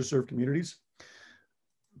are in underserved communities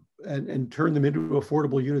and turn them into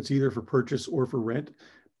affordable units, either for purchase or for rent,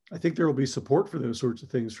 I think there will be support for those sorts of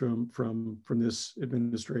things from this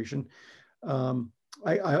administration.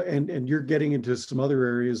 And you're getting into some other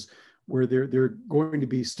areas where there are going to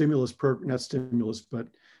be not stimulus, but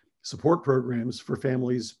support programs for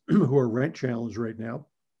families who are rent challenged right now,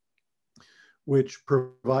 which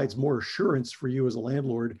provides more assurance for you as a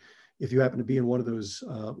landlord if you happen to be in one of those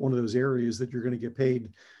areas that you're going to get paid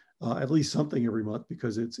at least something every month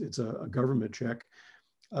because it's a government check.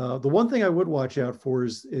 The one thing I would watch out for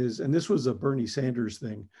is and this was a Bernie Sanders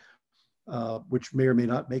thing, which may or may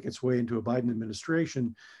not make its way into a Biden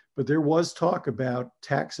administration, but there was talk about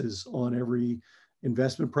taxes on every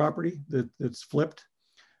investment property that's flipped.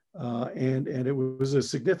 And it was a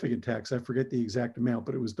significant tax. I forget the exact amount,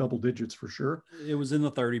 but it was double digits for sure. It was in the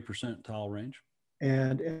 30 percentile range.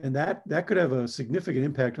 And that could have a significant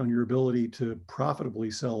impact on your ability to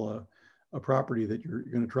profitably sell a property that you're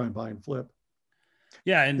going to try and buy and flip.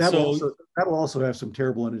 Yeah, and that'll also have some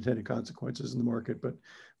terrible unintended consequences in the market, but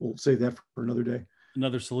we'll save that for another day.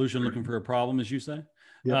 Another solution looking for a problem, as you say.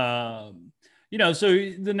 Yep. So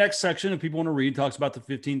the next section, if people want to read, talks about the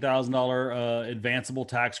 $15,000 advanceable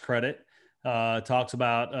tax credit. Talks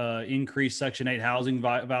about increased Section 8 housing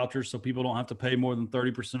vouchers, so people don't have to pay more than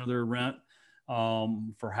 30% of their rent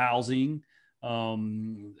for housing.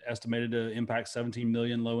 Estimated to impact 17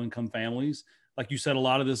 million low-income families. Like you said, a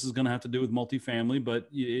lot of this is going to have to do with multifamily, but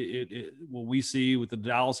what we see with the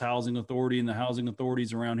Dallas Housing Authority and the housing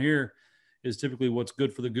authorities around here is typically what's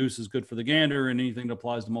good for the goose is good for the gander, and anything that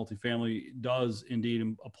applies to multifamily does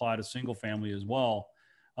indeed apply to single family as well.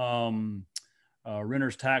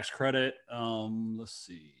 Renter's tax credit. Let's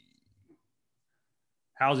see.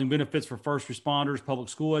 Housing benefits for first responders, public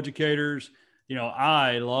school educators.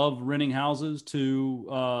 I love renting houses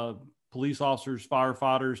to police officers,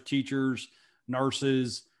 firefighters, teachers,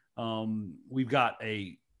 nurses. We've got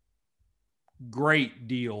a great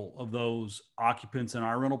deal of those occupants in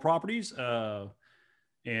our rental properties. You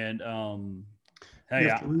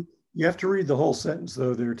have to read the whole sentence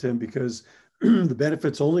though there, Tim, because the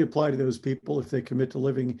benefits only apply to those people if they commit to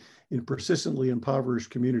living in persistently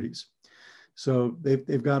impoverished communities. So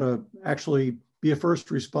they've got to actually be a first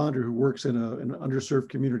responder who works in an underserved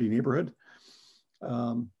community neighborhood.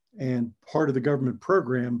 And part of the government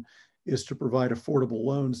program is to provide affordable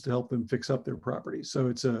loans to help them fix up their property. So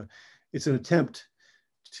it's an attempt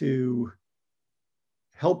to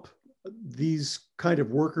help these kind of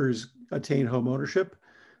workers attain home ownership,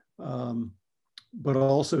 but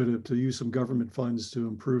also to use some government funds to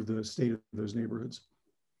improve the state of those neighborhoods.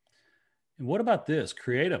 And what about this?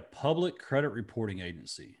 Create a public credit reporting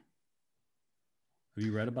agency. Have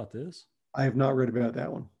you read about this? I have not read about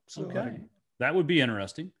that one. So okay. That would be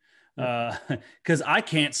interesting. Because I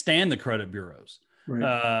can't stand the credit bureaus.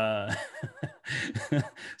 Right.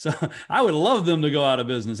 So I would love them to go out of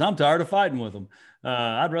business. I'm tired of fighting with them.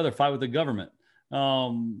 I'd rather fight with the government.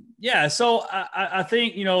 So I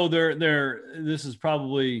think, this is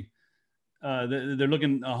probably, they're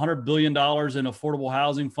looking $100 billion in affordable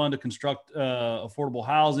housing fund to construct affordable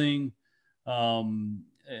housing.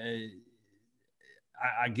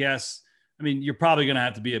 I guess, you're probably going to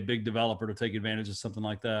have to be a big developer to take advantage of something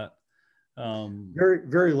like that. Very,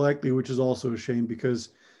 very likely, which is also a shame because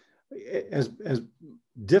as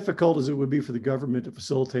difficult as it would be for the government to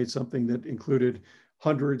facilitate something that included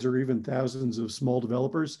hundreds or even thousands of small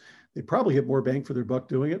developers, they'd probably get more bang for their buck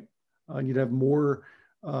doing it. And you'd have more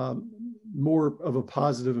of a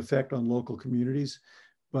positive effect on local communities.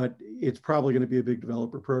 But it's probably going to be a big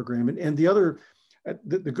developer program. And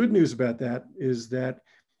the good news about that is that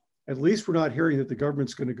at least we're not hearing that the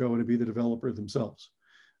government's going to go and be the developer themselves.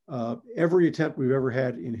 Every attempt we've ever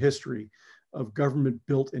had in history of government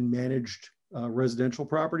built and managed residential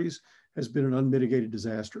properties has been an unmitigated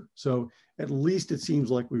disaster. So at least it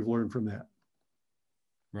seems like we've learned from that.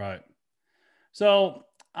 Right. So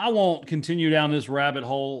I won't continue down this rabbit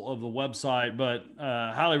hole of the website, but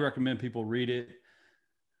highly recommend people read it.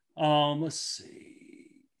 Let's see.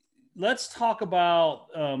 Let's talk about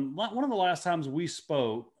one of the last times we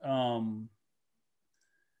spoke.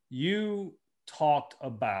 You talked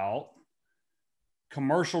about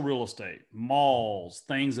commercial real estate, malls,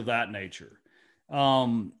 things of that nature.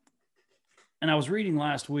 And I was reading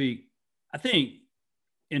last week, I think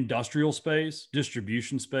industrial space,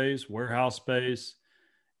 distribution space, warehouse space,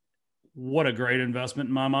 what a great investment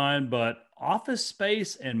in my mind. But office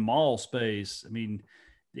space and mall space, I mean,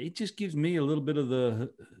 it just gives me a little bit of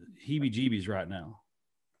the heebie-jeebies right now.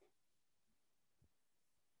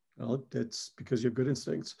 Well, that's because you have good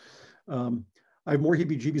instincts. I have more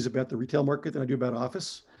heebie-jeebies about the retail market than I do about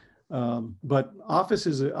office. But office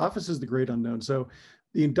is the great unknown. So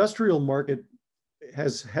the industrial market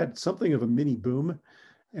has had something of a mini boom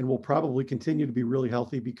and will probably continue to be really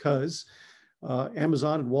healthy because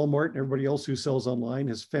Amazon and Walmart and everybody else who sells online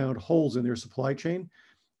has found holes in their supply chain,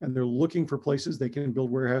 and they're looking for places they can build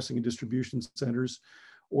warehousing and distribution centers.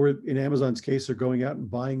 Or in Amazon's case, they're going out and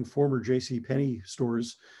buying former JCPenney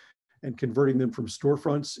stores and converting them from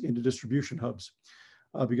storefronts into distribution hubs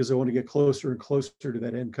because they want to get closer and closer to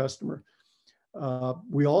that end customer.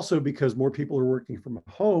 We also, because more people are working from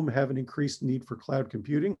home, have an increased need for cloud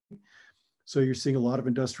computing. So you're seeing a lot of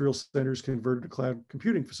industrial centers converted to cloud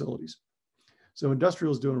computing facilities. So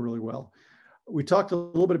industrial is doing really well. We talked a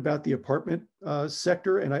little bit about the apartment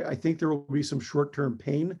sector, and I think there will be some short-term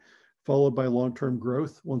pain followed by long-term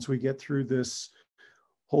growth once we get through this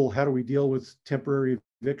whole how do we deal with temporary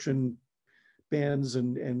eviction bans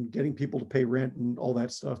and getting people to pay rent and all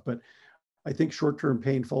that stuff. But I think short-term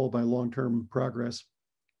pain followed by long-term progress.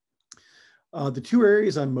 The two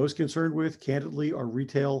areas I'm most concerned with, candidly, are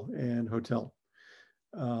retail and hotel.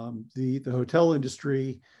 The hotel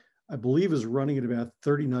industry, I believe, is running at about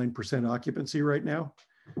 39% occupancy right now,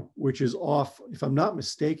 which is off, if I'm not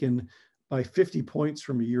mistaken, by 50 points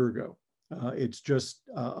from a year ago. It's just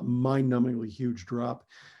a mind-numbingly huge drop.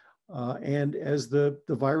 And as the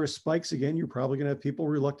virus spikes again, you're probably going to have people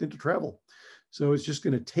reluctant to travel. So it's just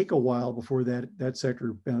going to take a while before that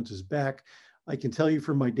sector bounces back. I can tell you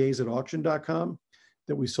from my days at auction.com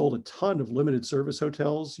that we sold a ton of limited service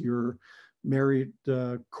hotels, your Marriott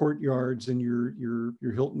Courtyards and your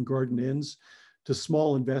Hilton Garden Inns, to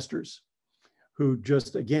small investors who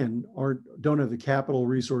just, again, don't have the capital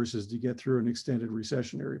resources to get through an extended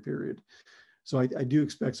recessionary period. So I do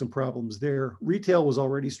expect some problems there. Retail was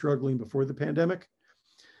already struggling before the pandemic.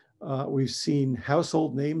 We've seen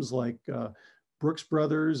household names like Brooks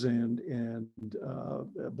Brothers and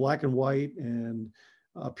Black and White and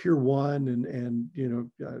Pier 1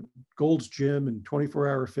 and Gold's Gym and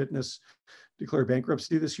 24-Hour Fitness declare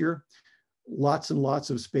bankruptcy this year. Lots and lots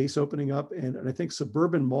of space opening up. And I think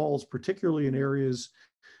suburban malls, particularly in areas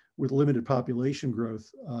with limited population growth,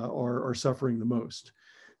 are suffering the most.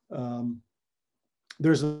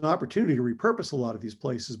 There's an opportunity to repurpose a lot of these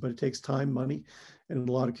places, but it takes time, money, and in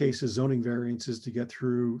a lot of cases, zoning variances to get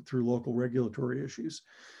through local regulatory issues.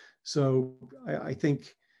 So I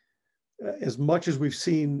think as much as we've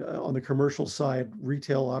seen on the commercial side,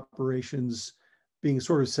 retail operations being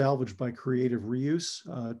sort of salvaged by creative reuse,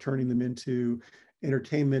 turning them into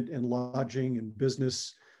entertainment and lodging and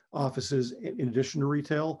business offices in addition to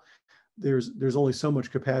retail, there's only so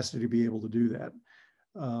much capacity to be able to do that.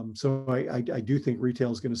 So I do think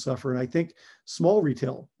retail is going to suffer, and I think small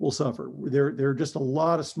retail will suffer. There are just a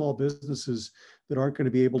lot of small businesses that aren't going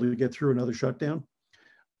to be able to get through another shutdown,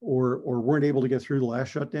 or weren't able to get through the last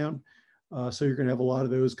shutdown. So you're going to have a lot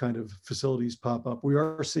of those kind of facilities pop up. We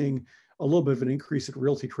are seeing a little bit of an increase at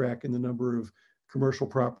RealtyTrac in the number of commercial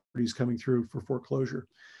properties coming through for foreclosure.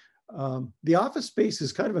 The office space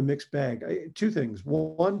is kind of a mixed bag. Two things.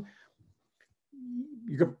 One,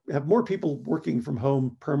 you could have more people working from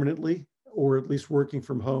home permanently, or at least working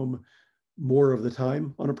from home more of the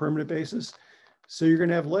time on a permanent basis. So you're going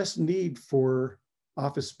to have less need for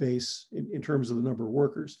office space in terms of the number of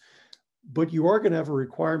workers, but you are going to have a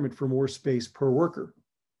requirement for more space per worker.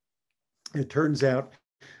 It turns out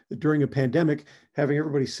that during a pandemic, having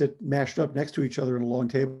everybody sit mashed up next to each other at a long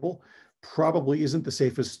table probably isn't the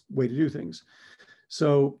safest way to do things.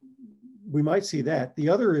 So we might see that. The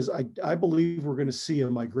other is I believe we're going to see a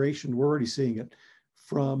migration, we're already seeing it,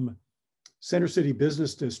 from center city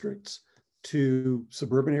business districts to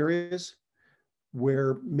suburban areas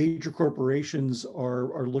where major corporations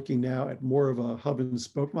are looking now at more of a hub and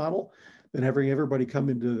spoke model than having everybody come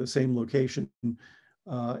into the same location.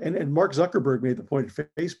 And Mark Zuckerberg made the point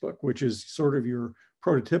at Facebook, which is sort of your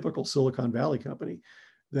prototypical Silicon Valley company,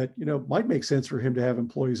 that might make sense for him to have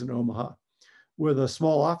employees in Omaha with a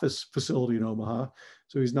small office facility in Omaha.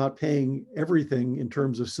 So he's not paying everything in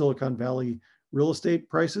terms of Silicon Valley real estate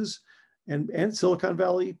prices and Silicon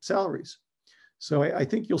Valley salaries. So I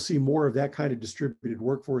think you'll see more of that kind of distributed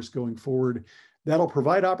workforce going forward. That'll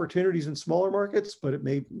provide opportunities in smaller markets, but it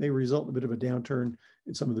may result in a bit of a downturn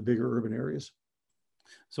in some of the bigger urban areas.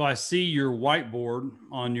 So I see your whiteboard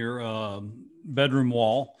on your bedroom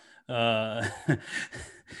wall.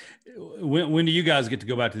 When do you guys get to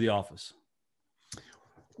go back to the office?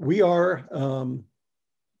 We are.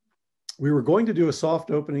 We were going to do a soft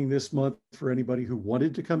opening this month for anybody who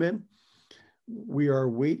wanted to come in. We are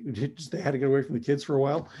waiting. They had to get away from the kids for a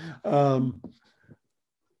while.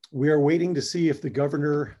 We are waiting to see if the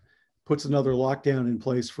governor puts another lockdown in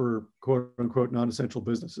place for quote unquote non-essential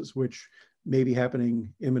businesses, which may be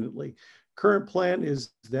happening imminently. Current plan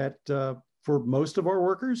is that for most of our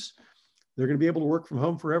workers, they're going to be able to work from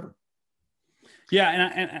home forever. Yeah,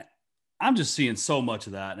 and I'm just seeing so much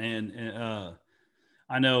of that, and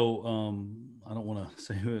I know I don't want to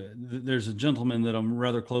say who. There's a gentleman that I'm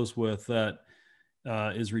rather close with that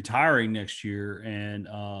is retiring next year, and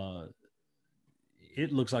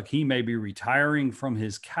it looks like he may be retiring from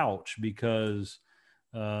his couch because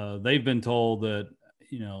they've been told that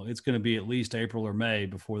it's going to be at least April or May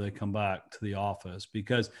before they come back to the office,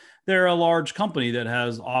 because they're a large company that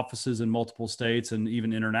has offices in multiple states and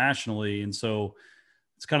even internationally. And so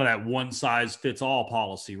it's kind of that one size fits all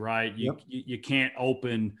policy, right? Yep. You can't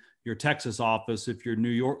open your Texas office if your New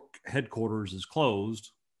York headquarters is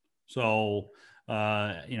closed. So,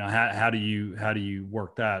 how do you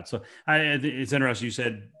work that? So it's interesting. You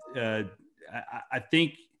said,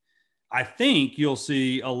 I think you'll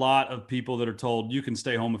see a lot of people that are told you can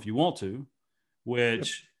stay home if you want to,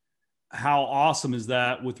 which how awesome is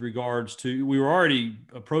that with regards to, we were already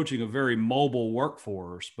approaching a very mobile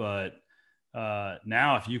workforce, but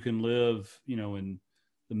now if you can live, in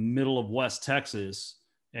the middle of West Texas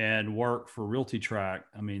and work for RealtyTrac,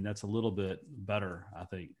 I mean, that's a little bit better, I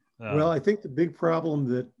think. Well, I think the big problem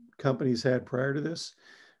that companies had prior to this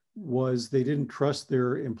was they didn't trust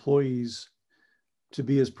their employees to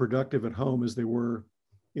be as productive at home as they were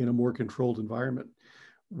in a more controlled environment.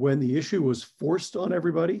 When the issue was forced on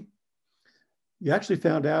everybody, you actually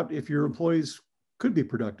found out if your employees could be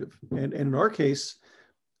productive. And in our case,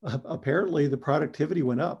 apparently the productivity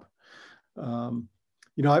went up. I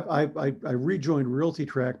rejoined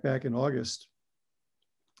RealtyTrac back in August,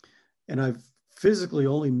 and I've physically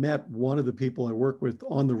only met one of the people I work with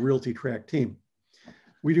on the RealtyTrac team.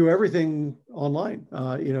 We do everything online.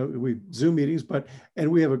 We Zoom meetings, and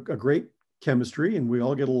we have a great chemistry, and we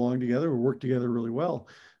all get along together. We work together really well.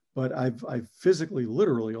 But I've physically,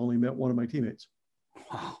 literally, only met one of my teammates.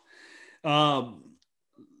 Wow.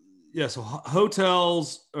 Yeah. So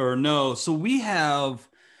hotels or no? So we have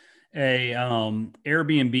a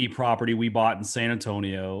Airbnb property we bought in San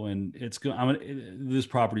Antonio, and this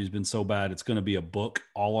property has been so bad it's going to be a book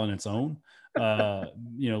all on its own.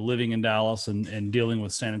 Living in Dallas and dealing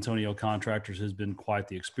with San Antonio contractors has been quite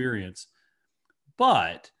the experience.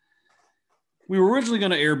 But we were originally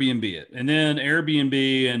going to Airbnb it, and then Airbnb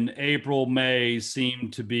in April, May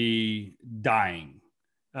seemed to be dying.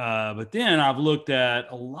 But then I've looked at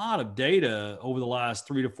a lot of data over the last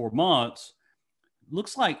 3 to 4 months.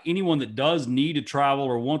 Looks like anyone that does need to travel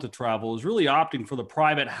or want to travel is really opting for the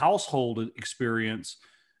private household experience,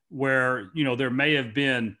 where, there may have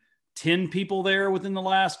been 10 people there within the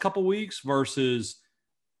last couple of weeks versus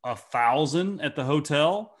 1,000 at the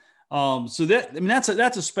hotel. So that's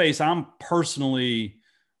a space I'm personally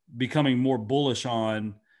becoming more bullish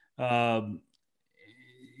on.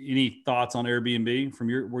 Any thoughts on Airbnb from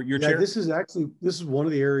your chair? This is one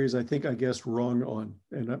of the areas I think I guessed wrong on,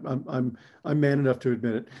 and I'm man enough to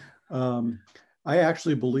admit it. I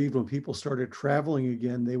actually believed when people started traveling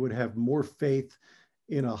again, they would have more faith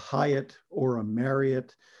in a Hyatt or a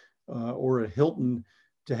Marriott or a Hilton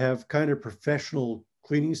to have kind of professional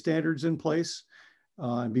cleaning standards in place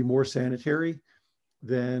and be more sanitary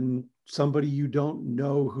than somebody you don't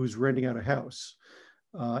know who's renting out a house.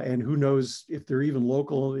 And who knows if they're even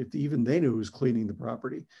local, if even they know who's cleaning the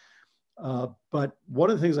property. But one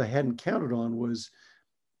of the things I hadn't counted on was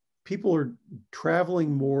people are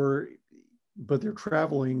traveling more, but they're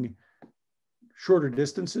traveling shorter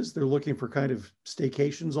distances. They're looking for kind of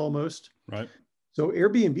staycations almost. Right. So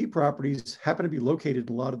Airbnb properties happen to be located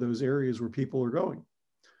in a lot of those areas where people are going.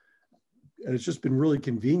 And it's just been really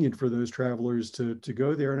convenient for those travelers to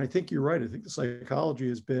go there. And I think you're right. I think the psychology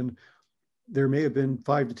has been, there may have been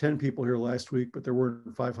 5 to 10 people here last week, but there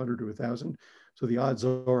weren't 500 to 1,000. So the odds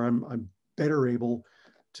are I'm better able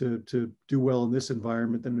to do well in this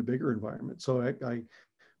environment than in a bigger environment. So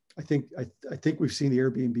I think we've seen the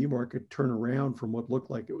Airbnb market turn around from what looked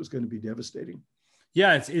like it was going to be devastating.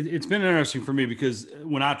 Yeah, it's been interesting for me because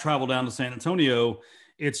when I travel down to San Antonio,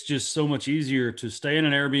 it's just so much easier to stay in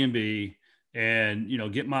an Airbnb and,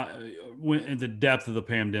 get in the depth of the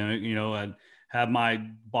pandemic, I'd have my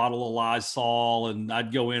bottle of Lysol and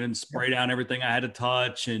I'd go in and spray down everything I had to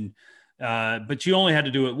touch. And, but you only had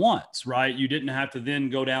to do it once, right? You didn't have to then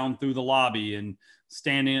go down through the lobby and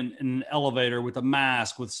stand in an elevator with a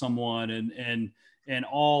mask with someone and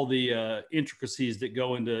all the intricacies that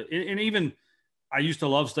go into, and even I used to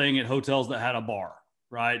love staying at hotels that had a bar,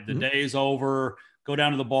 right? The day's over, go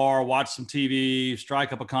down to the bar, watch some TV,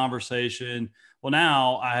 strike up a conversation. Well,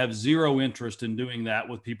 now I have zero interest in doing that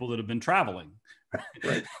with people that have been traveling.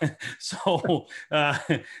 Right. So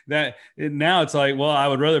that now it's like, well, I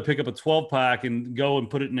would rather pick up a 12 pack and go and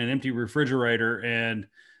put it in an empty refrigerator and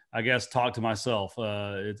I guess talk to myself.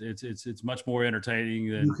 It's much more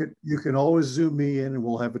entertaining than you can always Zoom me in and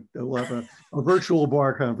we'll have a virtual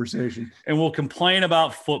bar conversation and we'll complain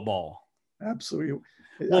about football. Absolutely.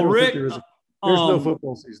 Well, Rick, there's no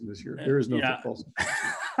football season this year. There is no football season.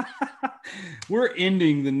 We're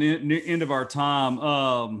ending the end of our time.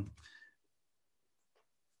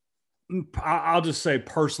 I'll just say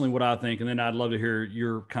personally what I think, and then I'd love to hear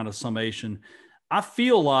your kind of summation. I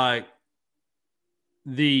feel like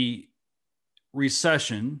the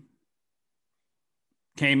recession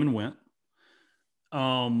came and went.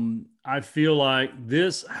 I feel like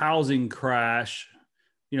this housing crash,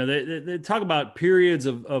 they talk about periods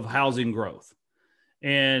of housing growth.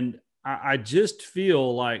 And I just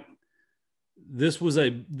feel like this was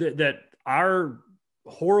that our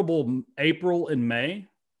horrible April and May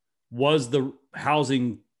was the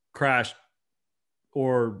housing crash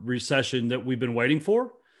or recession that we've been waiting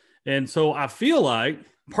for. And so I feel like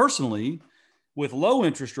personally, with low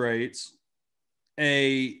interest rates,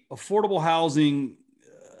 a affordable housing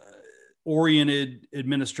oriented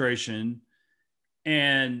administration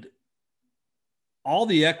and all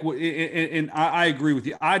the equity, and I agree with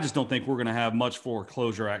you. I just don't think we're going to have much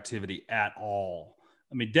foreclosure activity at all.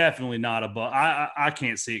 I mean, definitely not above. I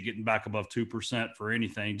can't see it getting back above 2% for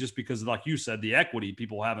anything, just because, like you said, the equity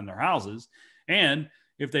people have in their houses. And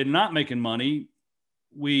if they're not making money,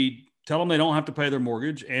 we tell them they don't have to pay their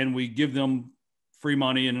mortgage and we give them free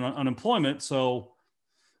money and unemployment. So,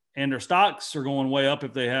 and their stocks are going way up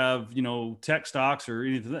if they have, tech stocks or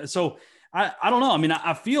anything. So I don't know. I mean,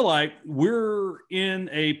 I feel like we're in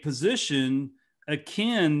a position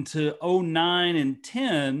akin to 09 and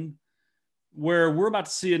 10, where we're about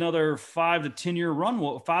to see another 5 to 7 year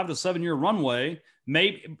runway.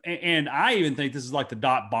 Maybe. And I even think this is like the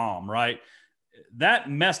dot bomb, right? That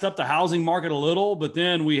messed up the housing market a little, but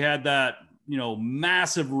then we had that,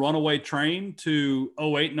 massive runaway train to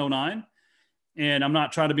 08 and 09. And I'm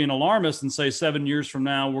not trying to be an alarmist and say 7 years from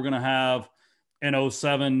now, we're going to have an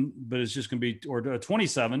 07, but it's just going to be, or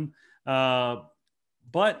 27.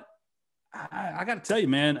 But I got to tell you,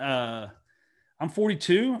 man, I'm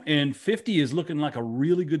 42 and 50 is looking like a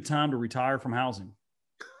really good time to retire from housing.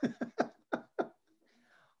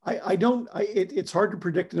 It's hard to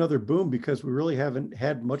predict another boom because we really haven't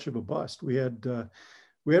had much of a bust. We had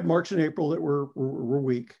March and April that were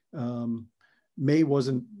weak. May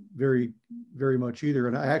wasn't very, very much either.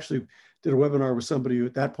 And I actually did a webinar with somebody who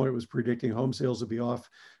at that point was predicting home sales would be off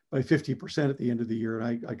by 50% at the end of the year.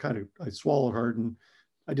 And I swallowed hard and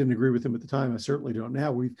I didn't agree with him at the time. I certainly don't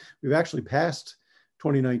now. We've actually passed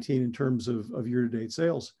 2019 in terms of year-to-date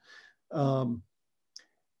sales.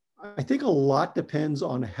 I think a lot depends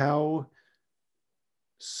on how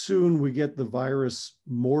soon we get the virus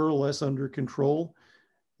more or less under control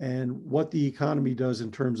and what the economy does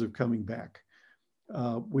in terms of coming back.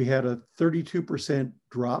 We had a 32%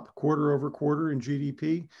 drop quarter over quarter in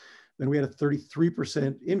GDP. Then we had a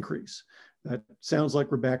 33% increase. That sounds like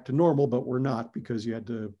we're back to normal, but we're not because you had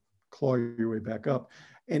to claw your way back up.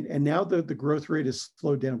 And now the growth rate has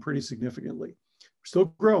slowed down pretty significantly. We're still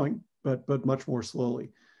growing, but much more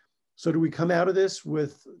slowly. So do we come out of this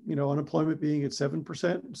with, unemployment being at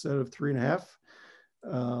 7% instead of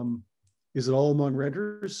 3.5%? Is it all among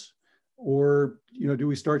renters? Or, do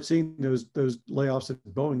we start seeing those layoffs at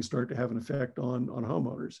Boeing start to have an effect on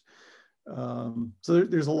homeowners? So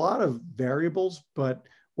there's a lot of variables, but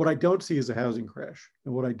what I don't see is a housing crash.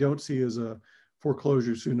 And what I don't see is a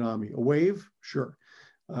foreclosure tsunami. A wave, sure.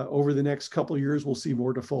 Over the next couple of years, we'll see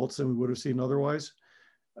more defaults than we would have seen otherwise.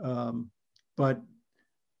 But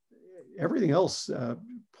everything else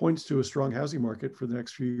points to a strong housing market for the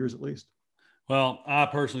next few years at least. Well, I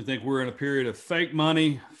personally think we're in a period of fake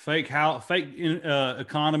money, fake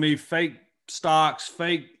economy, fake stocks,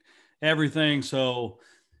 fake everything. So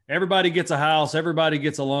everybody gets a house, everybody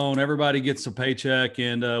gets a loan, everybody gets a paycheck,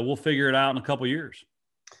 and we'll figure it out in a couple of years.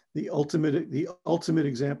 The ultimate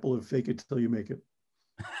example of fake it till you make it.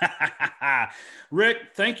 Rick,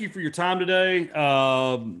 thank you for your time today.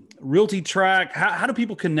 RealtyTrac, how do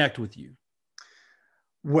people connect with you?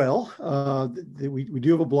 Well, we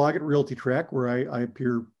do have a blog at RealtyTrac where I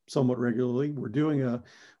appear somewhat regularly. We're doing a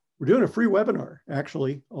free webinar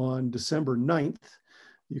actually on December 9th.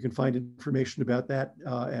 You can find information about that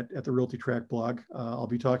at the RealtyTrac blog. I'll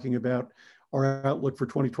be talking about our outlook for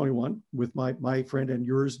 2021 with my friend and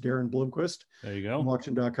yours, Darren Blomquist. There you go. From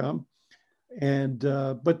auction.com. And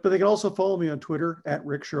but they can also follow me on Twitter at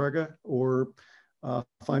Rick Sharga, or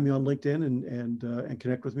find me on LinkedIn and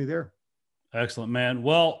connect with me there. Excellent, man.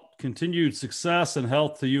 Well, continued success and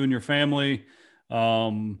health to you and your family.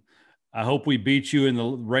 I hope we beat you in the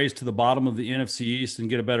race to the bottom of the NFC East and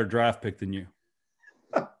get a better draft pick than you.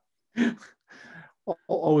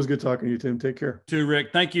 Always good talking to you, Tim. Take care. Too,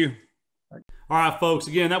 Rick. Thank you. All right, folks.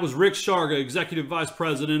 Again, that was Rick Sharga, Executive Vice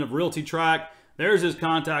President of RealtyTrac. There's his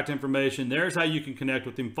contact information. There's how you can connect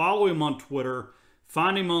with him. Follow him on Twitter.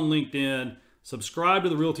 Find him on LinkedIn. Subscribe to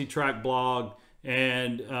the RealtyTrac blog.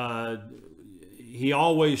 And he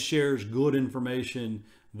always shares good information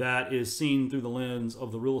that is seen through the lens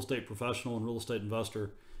of the real estate professional and real estate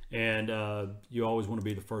investor. And you always want to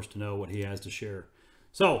be the first to know what he has to share.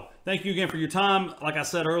 So thank you again for your time. Like I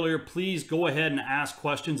said earlier, please go ahead and ask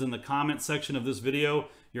questions in the comment section of this video.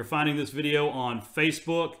 You're finding this video on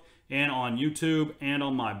Facebook and on YouTube and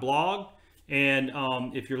on my blog. And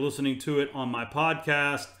if you're listening to it on my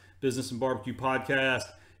podcast, Business and Barbecue Podcast,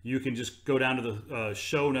 you can just go down to the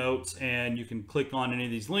show notes and you can click on any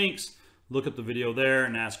of these links, look at the video there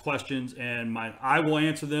and ask questions, and I will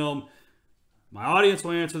answer them. My audience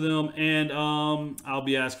will answer them, and I'll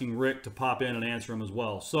be asking Rick to pop in and answer them as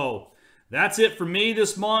well. So that's it for me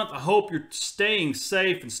this month. I hope you're staying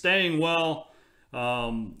safe and staying well.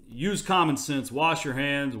 Use common sense, wash your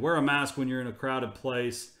hands, wear a mask when you're in a crowded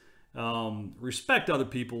place, respect other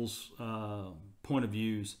people's point of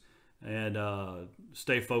views, and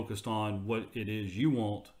stay focused on what it is you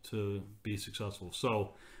want to be successful.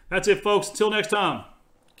 So that's it, folks. Until next time,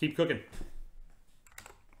 keep cooking.